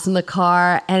put gas in the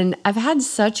car. And I've had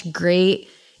such great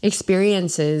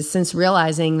experiences since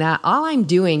realizing that all I'm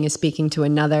doing is speaking to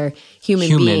another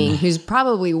human being who's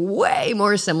probably way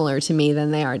more similar to me than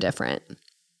they are different.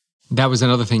 That was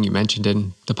another thing you mentioned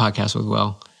in the podcast with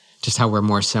Will, just how we're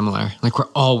more similar. Like we're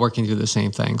all working through the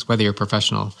same things, whether you're a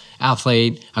professional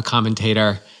athlete, a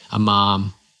commentator, a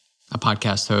mom, a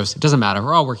podcast host, it doesn't matter.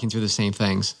 We're all working through the same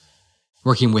things,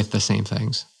 working with the same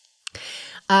things.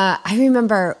 I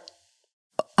remember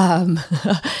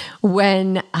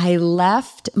when I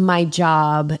left my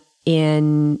job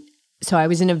so I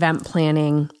was in event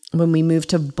planning when we moved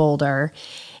to Boulder,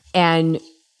 and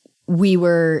we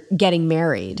were getting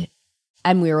married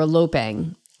and we were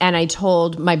eloping. And I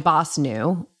told my boss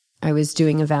knew I was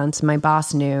doing events. My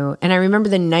boss knew. And I remember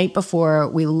the night before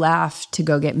we left to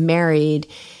go get married,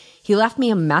 he left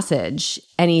me a message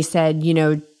and he said,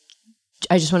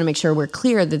 I just want to make sure we're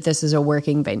clear that this is a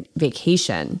working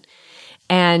vacation.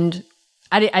 And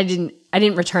I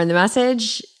didn't return the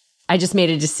message. I just made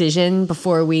a decision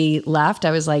before we left.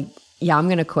 I was like, yeah, I'm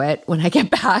going to quit when I get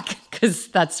back because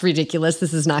that's ridiculous.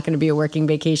 This is not going to be a working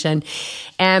vacation.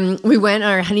 And we went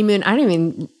on our honeymoon. I don't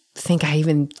even think I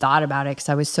even thought about it because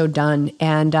I was so done.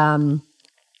 And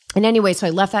anyway, so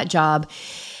I left that job.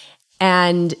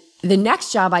 And the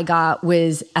next job I got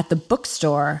was at the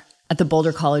bookstore at the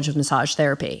Boulder College of Massage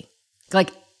Therapy.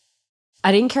 Like,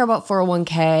 I didn't care about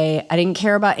 401k. I didn't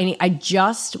care about I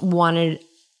just wanted,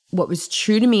 what was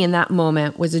true to me in that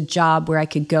moment was a job where I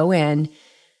could go in,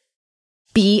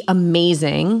 be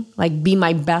amazing, like be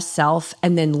my best self,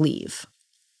 and then leave.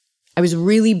 I was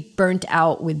really burnt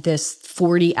out with this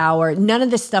 40-hour. None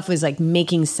of this stuff was like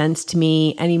making sense to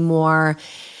me anymore.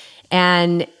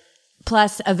 And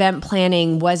plus, event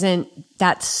planning wasn't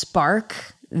that spark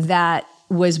that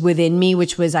was within me,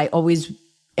 which was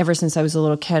ever since I was a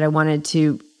little kid,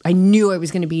 I knew I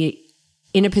was going to be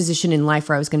in a position in life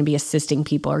where I was going to be assisting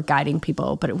people or guiding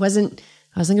people, but I wasn't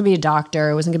going to be a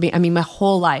doctor. I wasn't going to be, my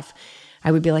whole life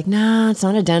I would be like, nah, it's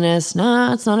not a dentist.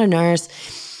 Nah, it's not a nurse.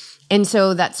 And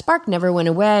so that spark never went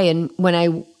away. And when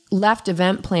I left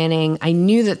event planning, I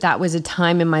knew that was a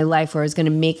time in my life where I was going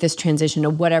to make this transition to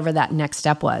whatever that next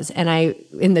step was. And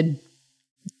in the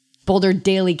Boulder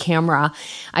Daily Camera,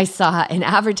 I saw an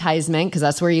advertisement, because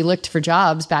that's where you looked for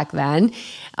jobs back then,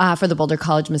 for the Boulder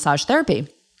College Massage Therapy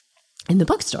in the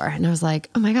bookstore. And I was like,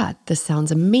 oh my God, this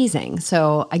sounds amazing.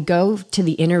 So I go to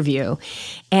the interview,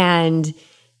 and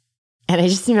I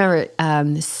just remember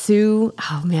Sue,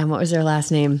 oh man, what was her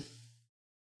last name?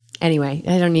 Anyway,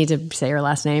 I don't need to say her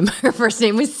last name. Her first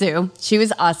name was Sue. She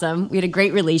was awesome. We had a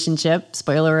great relationship.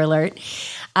 Spoiler alert.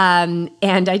 And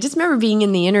I just remember being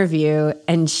in the interview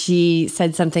and she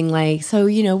said something like, so,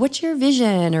 what's your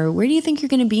vision, or where do you think you're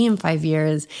going to be in 5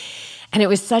 years? And it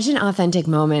was such an authentic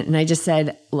moment. And I just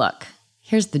said, look,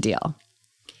 here's the deal.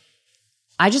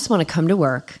 I just want to come to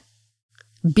work,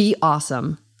 be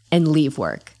awesome, and leave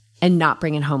work and not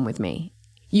bring it home with me.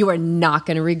 You are not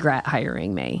going to regret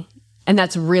hiring me. And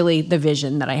that's really the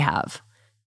vision that I have.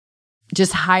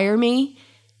 Just hire me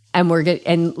and we're good.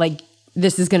 And like,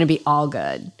 this is going to be all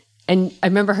good. And I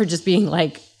remember her just being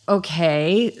like,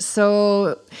 okay,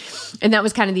 so, and that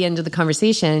was kind of the end of the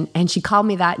conversation. And she called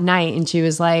me that night and she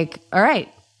was like, all right,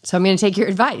 so I'm going to take your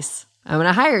advice. I'm going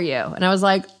to hire you. And I was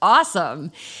like,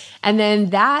 awesome. And then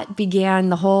that began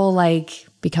the whole like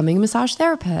becoming a massage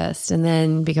therapist and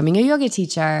then becoming a yoga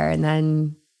teacher and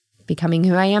then becoming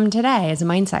who I am today as a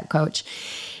mindset coach.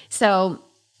 So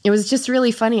it was just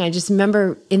really funny. I just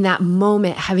remember in that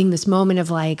moment having this moment of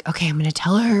like, okay, I'm going to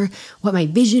tell her what my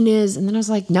vision is. And then I was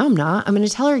like, no, I'm not. I'm going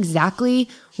to tell her exactly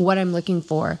what I'm looking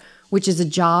for, which is a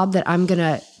job that I'm going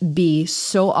to be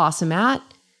so awesome at.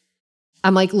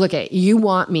 I'm like, look, you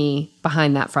want me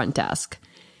behind that front desk.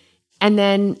 And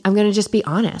then I'm going to just be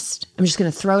honest. I'm just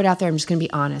going to throw it out there. I'm just going to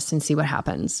be honest and see what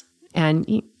happens.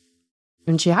 And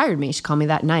she hired me. She called me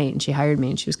that night and she hired me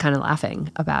and she was kind of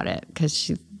laughing about it because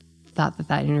she thought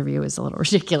that interview was a little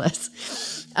ridiculous.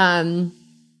 So I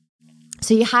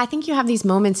think you have these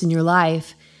moments in your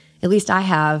life, at least I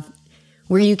have,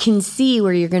 where you can see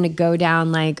where you're going to go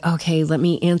down like, okay, let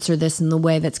me answer this in the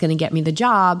way that's going to get me the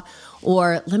job,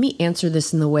 or let me answer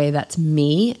this in the way that's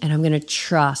me, and I'm going to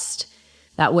trust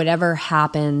that whatever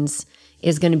happens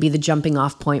is going to be the jumping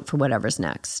off point for whatever's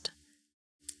next.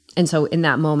 And so in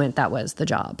that moment, that was the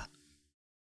job.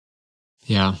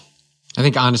 Yeah. I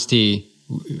think honesty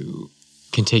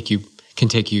can take you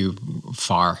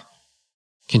far,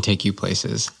 can take you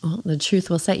places. Well, the truth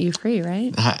will set you free,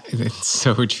 right? It's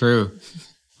so true.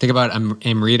 Think about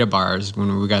Amrita Bars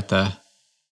when we got the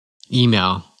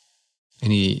email,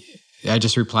 and I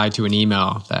just replied to an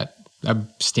email, a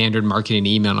standard marketing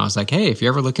email, and I was like, hey, if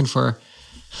you're ever looking for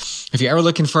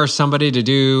somebody to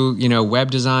do,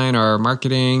 web design or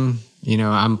marketing,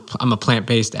 I'm a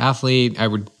plant-based athlete. I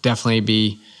would definitely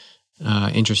be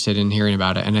interested in hearing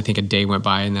about it. And I think a day went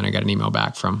by and then I got an email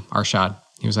back from Arshad.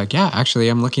 He was like, yeah, actually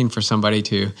I'm looking for somebody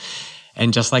to,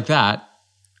 and just like that,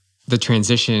 the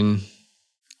transition,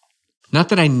 not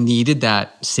that I needed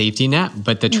that safety net,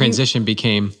 but the transition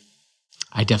became,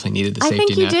 I definitely needed the safety net. I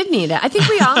think you did need it. I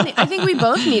think we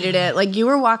both needed it. Like you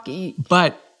were walking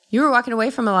away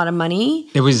from a lot of money.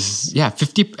 It was, at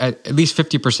least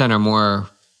 50% or more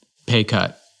pay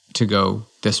cut to go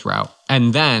this route.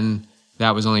 And then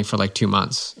that was only for like 2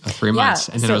 months, 3 months.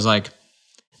 And then it was like,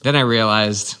 then I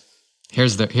realized,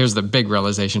 here's the big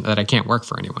realization that I can't work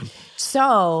for anyone.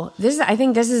 So I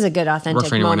think this is a good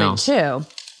authentic moment too.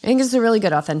 I think it's a really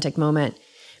good authentic moment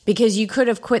because you could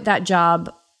have quit that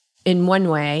job in one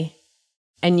way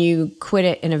and you quit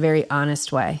it in a very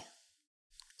honest way.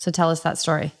 So tell us that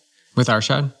story. With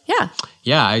Arshad? Yeah.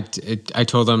 Yeah. I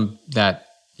told him that,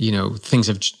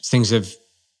 things have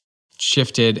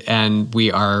shifted and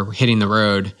we are hitting the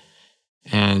road,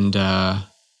 and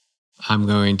I'm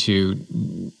going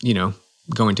to,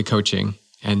 go into coaching,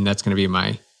 and that's going to be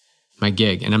my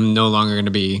gig. And I'm no longer going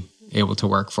to be able to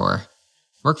work for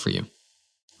you.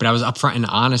 But I was upfront and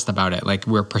honest about it. Like,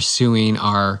 we're pursuing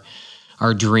our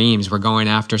dreams. We're going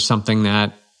after something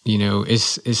that,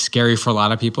 is scary for a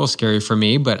lot of people, scary for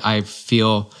me, but I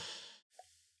feel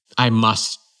I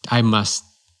must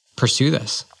pursue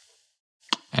this.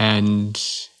 And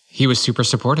he was super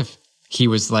supportive. He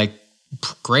was like,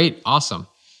 great, awesome,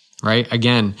 right?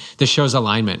 Again, this shows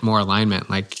more alignment,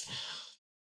 like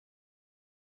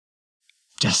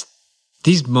just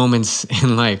these moments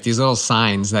in life, these little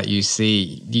signs that you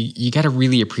see, you got to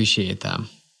really appreciate them.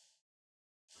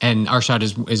 And Arshad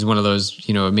is one of those,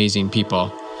 amazing people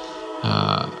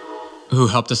who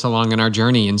helped us along in our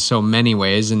journey in so many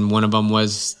ways. And one of them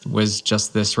was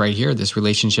just this right here, this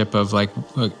relationship of like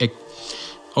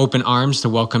open arms to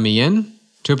welcome me in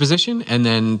to a position, and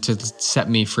then to set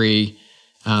me free,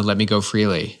 let me go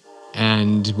freely.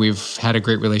 And we've had a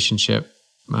great relationship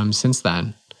since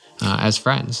then as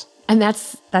friends. And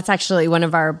that's actually one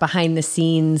of our behind the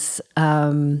scenes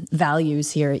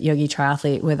values here at Yogi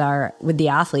Triathlete with the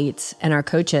athletes and our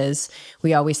coaches.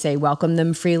 We always say, welcome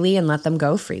them freely and let them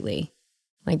go freely.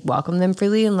 Like, welcome them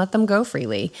freely and let them go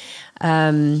freely.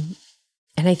 And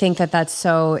I think that's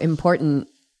so important.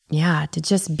 Yeah, to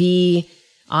just be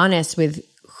honest with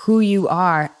who you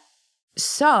are.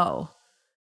 So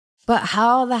But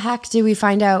how the heck do we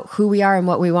find out who we are and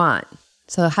what we want?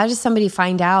 So how does somebody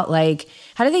find out, like,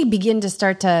 how do they begin to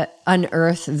start to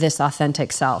unearth this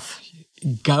authentic self?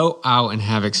 Go out and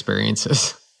have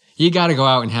experiences. You got to go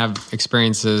out and have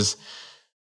experiences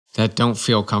that don't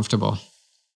feel comfortable.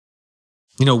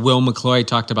 You know, Will McCloy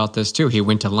talked about this too. He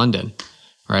went to London,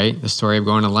 right? The story of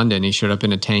going to London. He showed up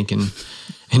in a tank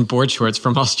and board shorts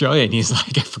from Australia. And he's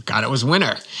like, I forgot it was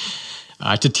winter.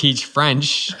 To teach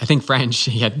French, I think French,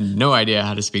 he had no idea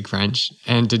how to speak French.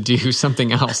 And to do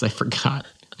something else, I forgot.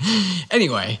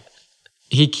 Anyway,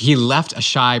 he left a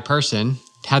shy person,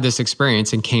 had this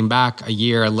experience, and came back a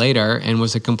year later and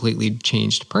was a completely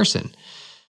changed person.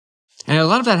 And a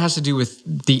lot of that has to do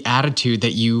with the attitude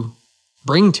that you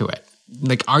bring to it.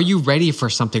 Like, are you ready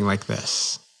for something like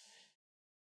this?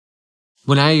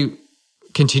 When I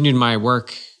continued my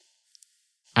work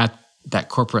at that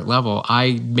corporate level,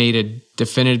 I made a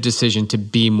definitive decision to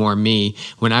be more me.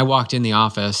 When I walked in the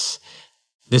office,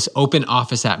 this open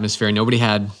office atmosphere, nobody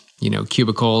had,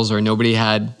 cubicles or nobody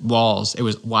had walls. It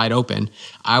was wide open.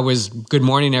 I was, good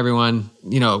morning, everyone.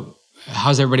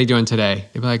 How's everybody doing today?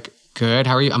 They'd be like, good.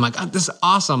 How are you? I'm like, oh, this is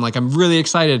awesome. Like, I'm really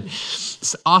excited.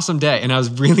 It's an awesome day. And I was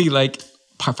really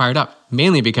fired up,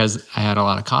 mainly because I had a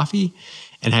lot of coffee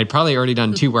and I had probably already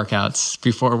done 2 workouts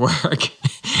before work.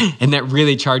 And that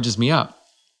really charges me up.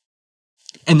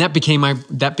 And that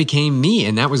became me.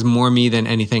 And that was more me than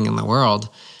anything in the world.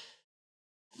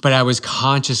 But I was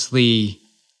consciously,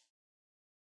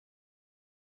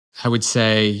 I would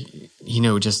say,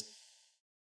 just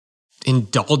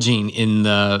indulging in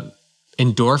the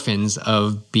endorphins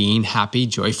of being happy,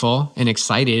 joyful, and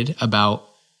excited about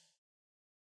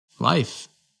life.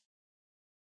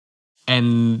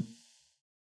 And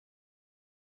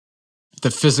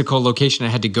the physical location I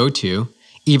had to go to,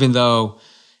 even though,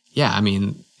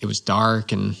 it was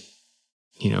dark and,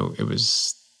 it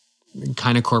was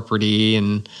kind of corporate-y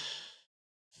and,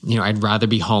 I'd rather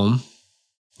be home,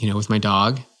 with my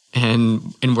dog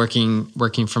and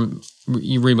working from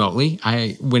remotely.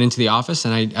 I went into the office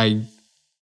and I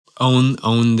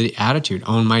own the attitude,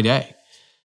 own my day.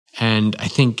 And I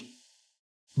think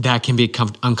that can be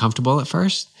uncomfortable at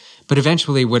first, but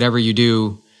eventually whatever you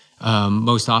do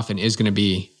most often is going to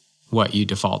be what you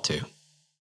default to.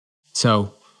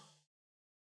 So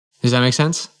does that make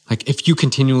sense? Like, if you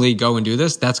continually go and do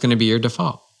this, that's going to be your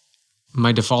default.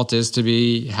 My default is to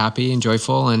be happy and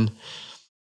joyful and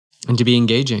to be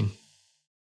engaging.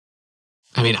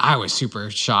 I was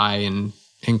super shy and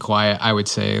quiet, I would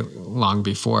say, long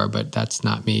before, but that's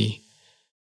not me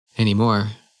anymore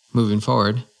moving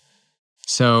forward.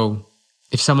 So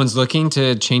if someone's looking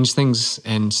to change things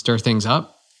and stir things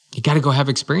up, you got to go have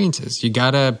experiences. You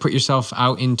got to put yourself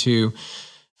out into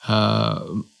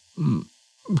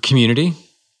community.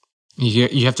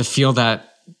 You have to feel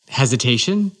that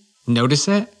hesitation, notice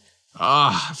it.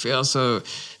 Oh, I feel so,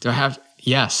 do I have,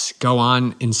 yes, go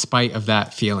on in spite of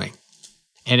that feeling.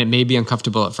 And it may be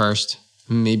uncomfortable at first,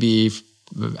 maybe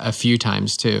a few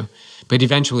times too, but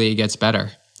eventually it gets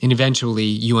better. And eventually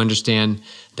you understand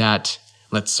that,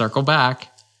 let's circle back,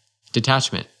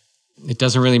 detachment. It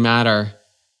doesn't really matter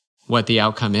what the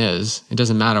outcome is. It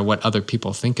doesn't matter what other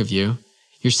people think of you.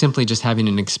 You're simply just having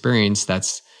an experience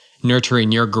that's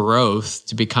nurturing your growth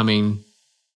to becoming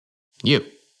you,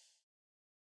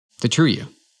 the true you.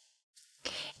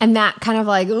 And that kind of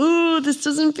like, ooh, this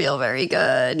doesn't feel very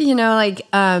good.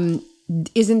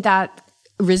 Isn't that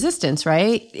resistance,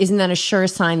 right? Isn't that a sure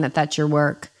sign that that's your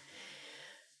work?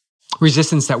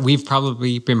 Resistance that we've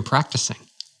probably been practicing.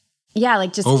 Yeah,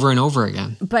 like just over and over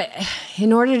again. But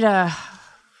in order to,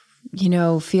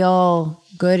 feel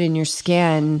good in your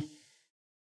skin,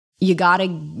 you got to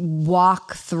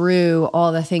walk through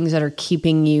all the things that are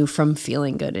keeping you from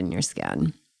feeling good in your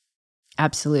skin.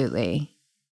 Absolutely.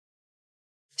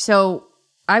 So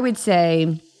I would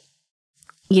say,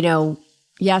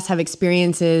 yes, have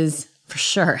experiences, for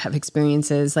sure have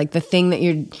experiences. Like the thing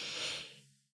that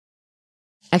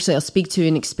actually, I'll speak to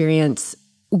an experience.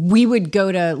 We would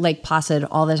go to Lake Placid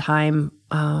all the time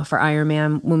for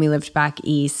Ironman when we lived back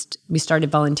east. We started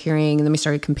volunteering and then we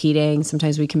started competing.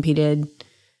 Sometimes we competed,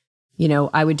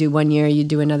 I would do 1 year, you'd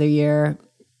do another year.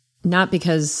 Not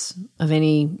because of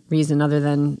any reason other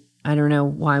than, I don't know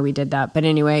why we did that. But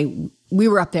anyway, we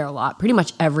were up there a lot. Pretty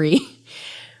much every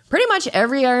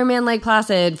Ironman Lake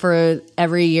Placid for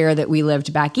every year that we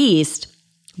lived back east.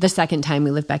 The second time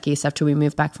we lived back east after we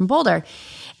moved back from Boulder.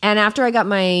 And after I got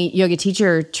my yoga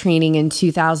teacher training in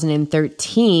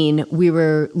 2013,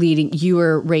 you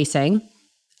were racing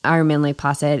Ironman Lake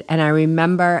Placid. And I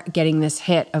remember getting this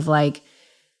hit of like,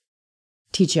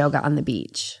 teach yoga on the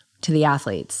beach to the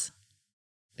athletes.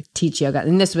 teach yoga.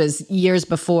 And this was years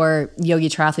before Yogi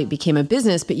Triathlete became a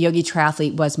business, but Yogi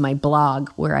Triathlete was my blog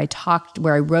where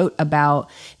I wrote about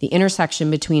the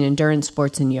intersection between endurance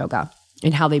sports and yoga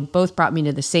and how they both brought me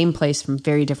to the same place from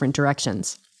very different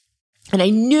directions. And I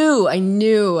knew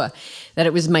that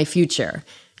it was my future.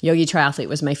 Yogi Triathlete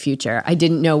was my future. I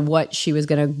didn't know what she was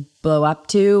going to blow up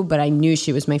to, but I knew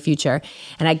she was my future.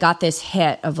 And I got this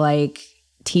hit of like,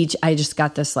 teach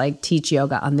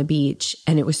yoga on the beach.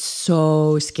 And it was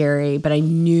so scary, but I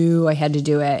knew I had to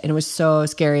do it. And it was so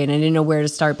scary and I didn't know where to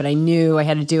start, but I knew I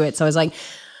had to do it. So I was like,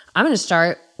 I'm going to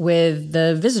start with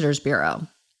the Visitors Bureau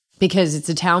because it's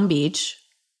a town beach.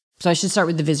 So I should start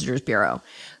with the Visitors Bureau.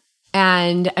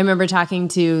 And I remember talking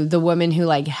to the woman who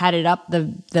like headed up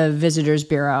the Visitors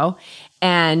Bureau.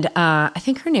 And I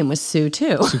think her name was Sue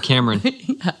too. Sue Cameron.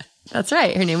 Yeah, that's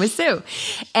right. Her name was Sue.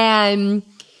 And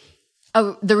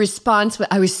the response,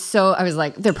 I was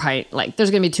like, they're probably like, there's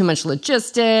going to be too much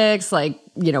logistics, like,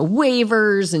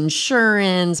 waivers,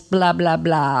 insurance, blah, blah,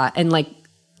 blah. And like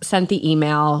sent the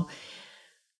email,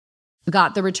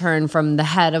 got the return from the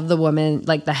head of the woman,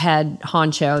 like the head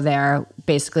honcho there,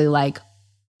 basically like,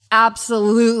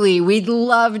 absolutely, we'd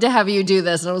love to have you do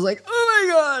this. And I was like, oh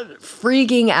my God,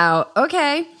 freaking out.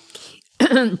 Okay.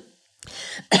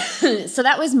 So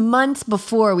that was months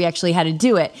before we actually had to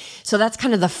do it. So that's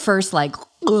kind of the first like,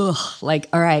 all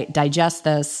right, digest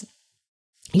this.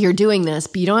 You're doing this,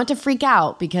 but you don't have to freak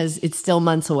out because it's still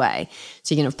months away.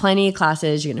 So you're going to have plenty of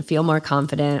classes. You're going to feel more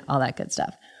confident, all that good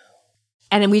stuff.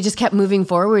 And then we just kept moving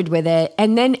forward with it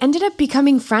and then ended up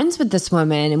becoming friends with this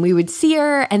woman and we would see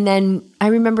her. And then I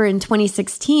remember in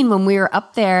 2016 when we were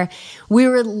up there, we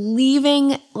were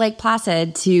leaving Lake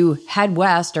Placid to head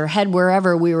west or head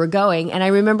wherever we were going. And I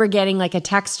remember getting like a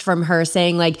text from her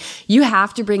saying like, you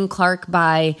have to bring Clark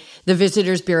by the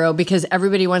Visitors Bureau because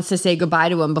everybody wants to say goodbye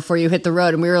to him before you hit the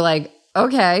road. And we were like,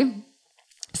 okay.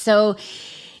 So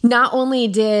not only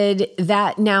did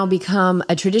that now become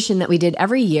a tradition that we did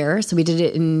every year, so we did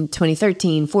it in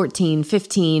 2013, 14,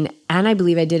 15, and I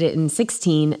believe I did it in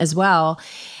 16 as well.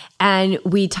 And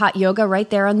we taught yoga right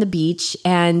there on the beach.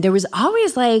 And there was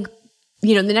always like,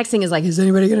 the next thing is like, is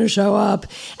anybody going to show up?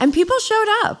 And people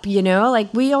showed up,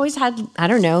 like we always had, I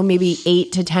don't know, maybe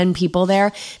 8 to 10 people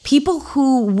there. People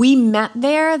who we met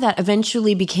there that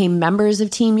eventually became members of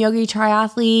Team Yogi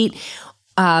Triathlete,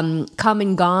 come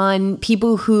and gone,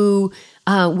 people who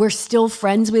we're still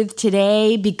friends with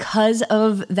today because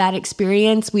of that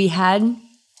experience we had.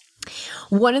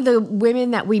 One of the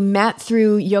women that we met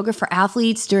through Yoga for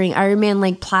Athletes during Ironman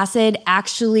Lake Placid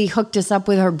actually hooked us up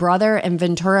with her brother in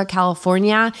Ventura,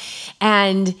 California,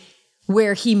 and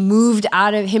where him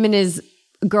and his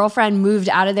girlfriend moved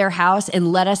out of their house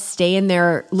and let us stay in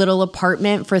their little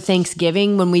apartment for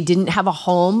Thanksgiving when we didn't have a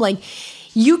home. Like,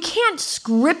 you can't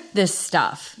script this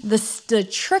stuff. The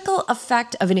trickle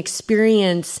effect of an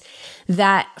experience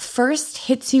that first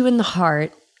hits you in the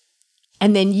heart,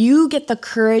 and then you get the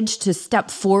courage to step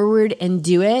forward and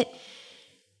do it.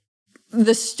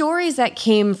 The stories that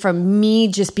came from me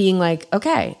just being like,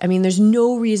 okay, there's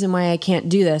no reason why I can't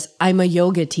do this. I'm a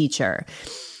yoga teacher.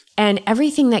 And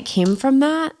everything that came from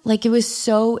that, like it was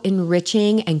so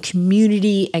enriching and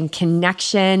community and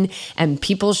connection and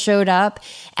people showed up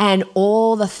and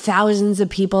all the thousands of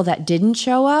people that didn't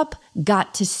show up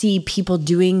got to see people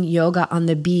doing yoga on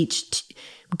the beach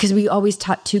because we always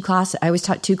taught 2 classes. I always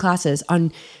taught 2 classes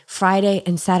on Friday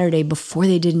and Saturday before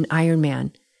they did an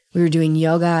Ironman. We were doing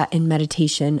yoga and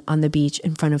meditation on the beach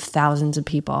in front of thousands of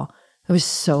people. It was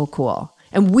so cool.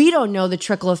 And we don't know the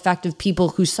trickle effect of people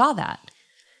who saw that.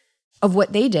 Of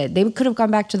what they did. They could have gone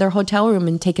back to their hotel room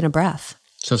and taken a breath.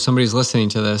 So if somebody's listening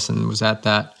to this and was at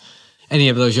any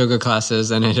of those yoga classes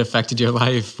and it affected your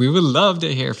life, we would love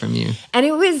to hear from you. And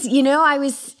it was,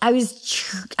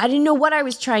 I didn't know what I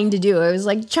was trying to do. I was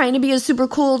like trying to be a super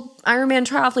cool Ironman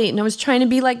triathlete and I was trying to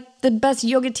be like the best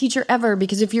yoga teacher ever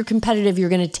because if you're competitive, you're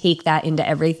going to take that into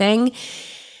everything.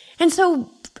 And so,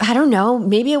 I don't know,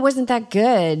 maybe it wasn't that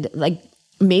good. Like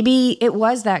maybe it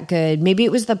was that good. Maybe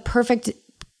it was the perfect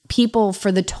people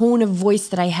for the tone of voice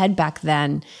that I had back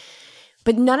then.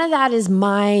 But none of that is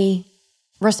my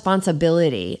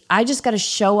responsibility. I just got to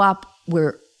show up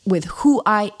with who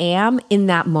I am in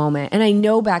that moment. And I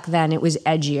know back then it was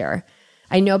edgier.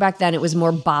 I know back then it was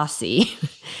more bossy.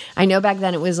 I know back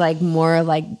then it was like more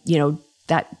like,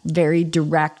 that very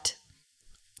direct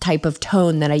type of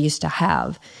tone that I used to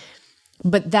have.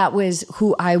 But that was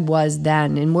who I was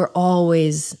then, and we're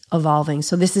always evolving.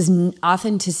 So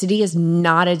authenticity is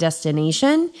not a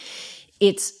destination.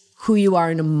 It's who you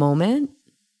are in a moment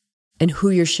and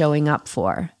who you're showing up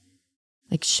for.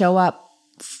 Like show up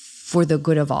for the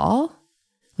good of all.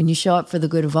 when you show up for the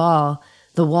good of all,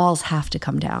 the walls have to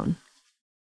come down.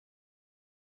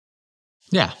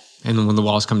 Yeah. And when the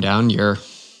walls come down, your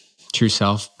true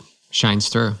self shines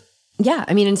through. Yeah.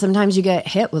 I mean, and sometimes you get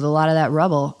hit with a lot of that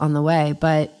rubble on the way,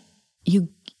 but you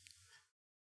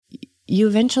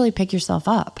eventually pick yourself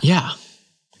up. Yeah.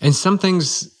 And some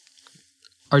things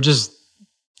are just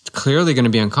clearly going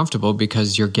to be uncomfortable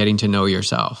because you're getting to know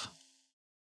yourself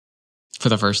for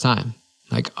the first time.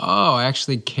 Like, oh, I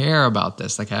actually care about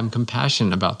this. Like, I'm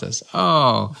compassionate about this.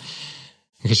 Oh,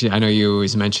 because I know you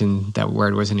always mentioned that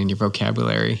word wasn't in your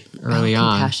vocabulary early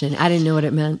on. Compassion. I didn't know what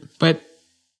it meant. But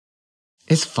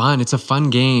it's fun. It's a fun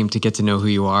game to get to know who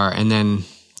you are and then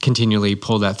continually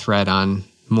pull that thread on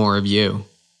more of you.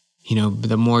 You know,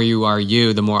 the more you are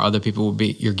you, the more other people will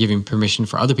be, you're giving permission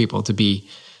for other people to be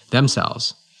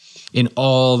themselves. In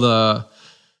all the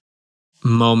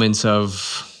moments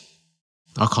of,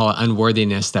 I'll call it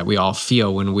unworthiness that we all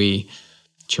feel when we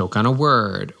choke on a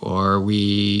word or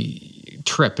we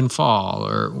trip and fall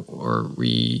or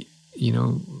we, you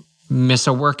know, miss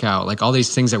a workout, like all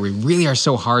these things that we really are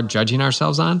so hard judging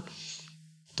ourselves on,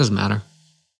 doesn't matter.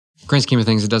 Grand scheme of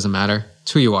things, it doesn't matter.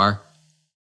 It's who you are.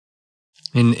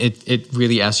 And it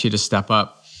really asks you to step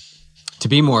up to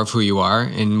be more of who you are.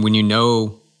 And when you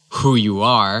know who you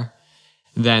are,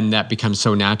 then that becomes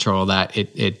so natural that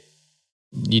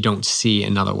you don't see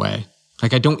another way.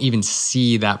 Like I don't even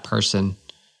see that person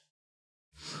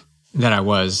that I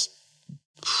was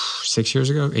 6 years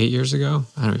ago, 8 years ago.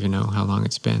 I don't even know how long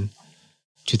it's been.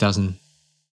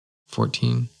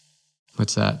 2014.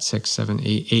 What's that? 6, 7,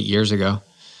 8 years ago.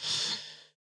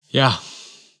 Yeah.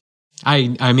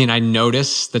 I mean, I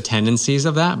notice the tendencies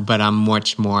of that, but I'm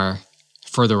much more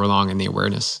further along in the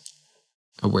awareness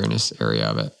area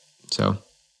of it. So,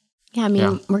 yeah, I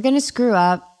mean, we're going to screw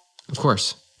up. Of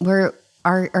course.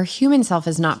 Our human self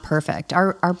is not perfect.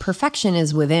 Our perfection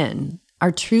is within.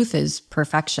 Our truth is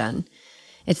perfection.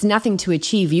 It's nothing to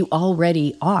achieve. You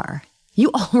already are. You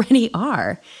already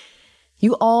are.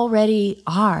 You already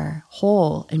are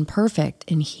whole and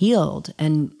perfect and healed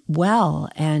and well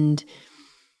and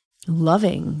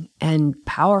loving and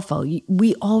powerful.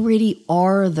 We already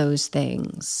are those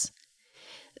things.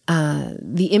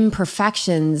 The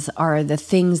imperfections are the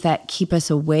things that keep us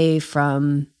away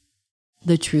from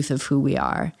the truth of who we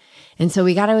are. And so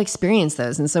we got to experience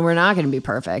those. And so we're not going to be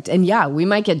perfect. And yeah, we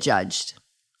might get judged.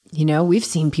 You know, we've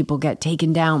seen people get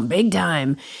taken down big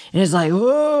time. And it's like,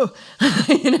 whoa,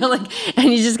 you know, like,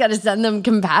 and you just got to send them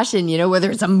compassion, you know,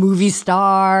 whether it's a movie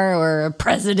star or a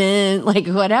president, like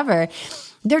whatever.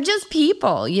 They're just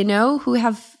people, you know, who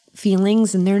have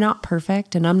feelings and they're not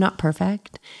perfect and I'm not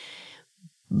perfect.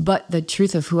 But the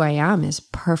truth of who I am is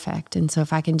perfect. And so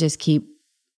if I can just keep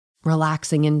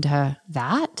relaxing into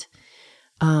that,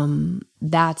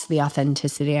 that's the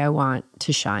authenticity I want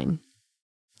to shine.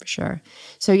 For sure.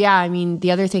 So yeah, I mean, the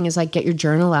other thing is like get your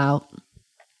journal out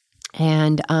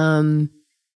and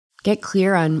get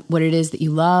clear on what it is that you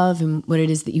love and what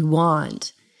it is that you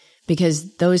want.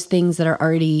 Because those things that are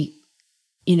already,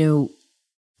 you know,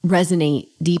 resonate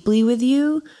deeply with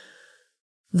you,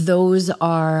 those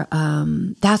are,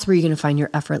 that's where you're going to find your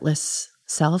effortless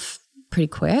self pretty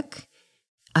quick.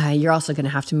 You're also going to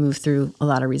have to move through a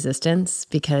lot of resistance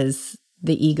because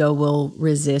the ego will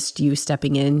resist you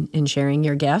stepping in and sharing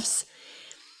your gifts.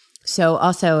 So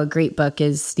also a great book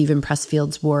is Stephen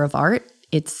Pressfield's War of Art.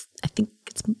 I think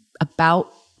it's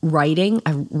about writing.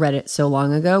 I read it so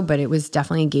long ago, but it was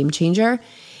definitely a game changer.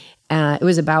 It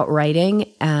was about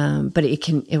writing, but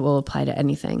it will apply to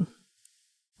anything.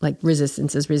 Like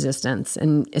resistance is resistance.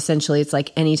 And essentially it's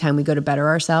like anytime we go to better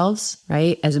ourselves,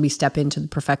 right? As we step into the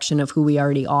perfection of who we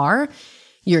already are,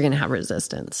 you're going to have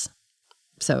resistance.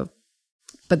 So,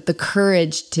 but the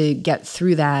courage to get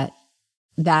through that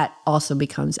also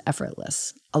becomes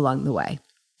effortless along the way.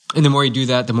 And the more you do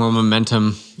that, the more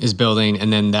momentum is building.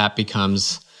 And then that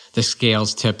becomes the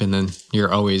scales tip. And then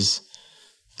you're always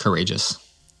courageous.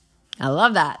 I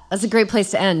love that. That's a great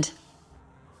place to end.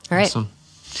 All right. Awesome.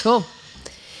 Cool.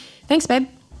 Thanks, babe.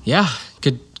 Yeah.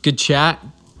 Good chat.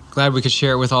 Glad we could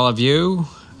share it with all of you.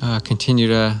 Continue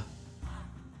to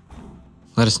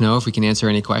let us know if we can answer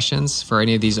any questions for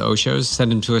any of these Oshos.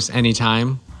 Send them to us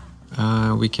anytime.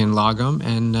 We can log them.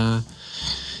 And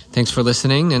thanks for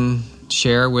listening and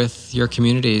share with your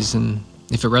communities. And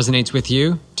if it resonates with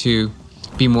you, to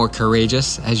be more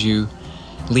courageous as you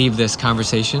leave this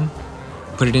conversation,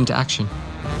 put it into action.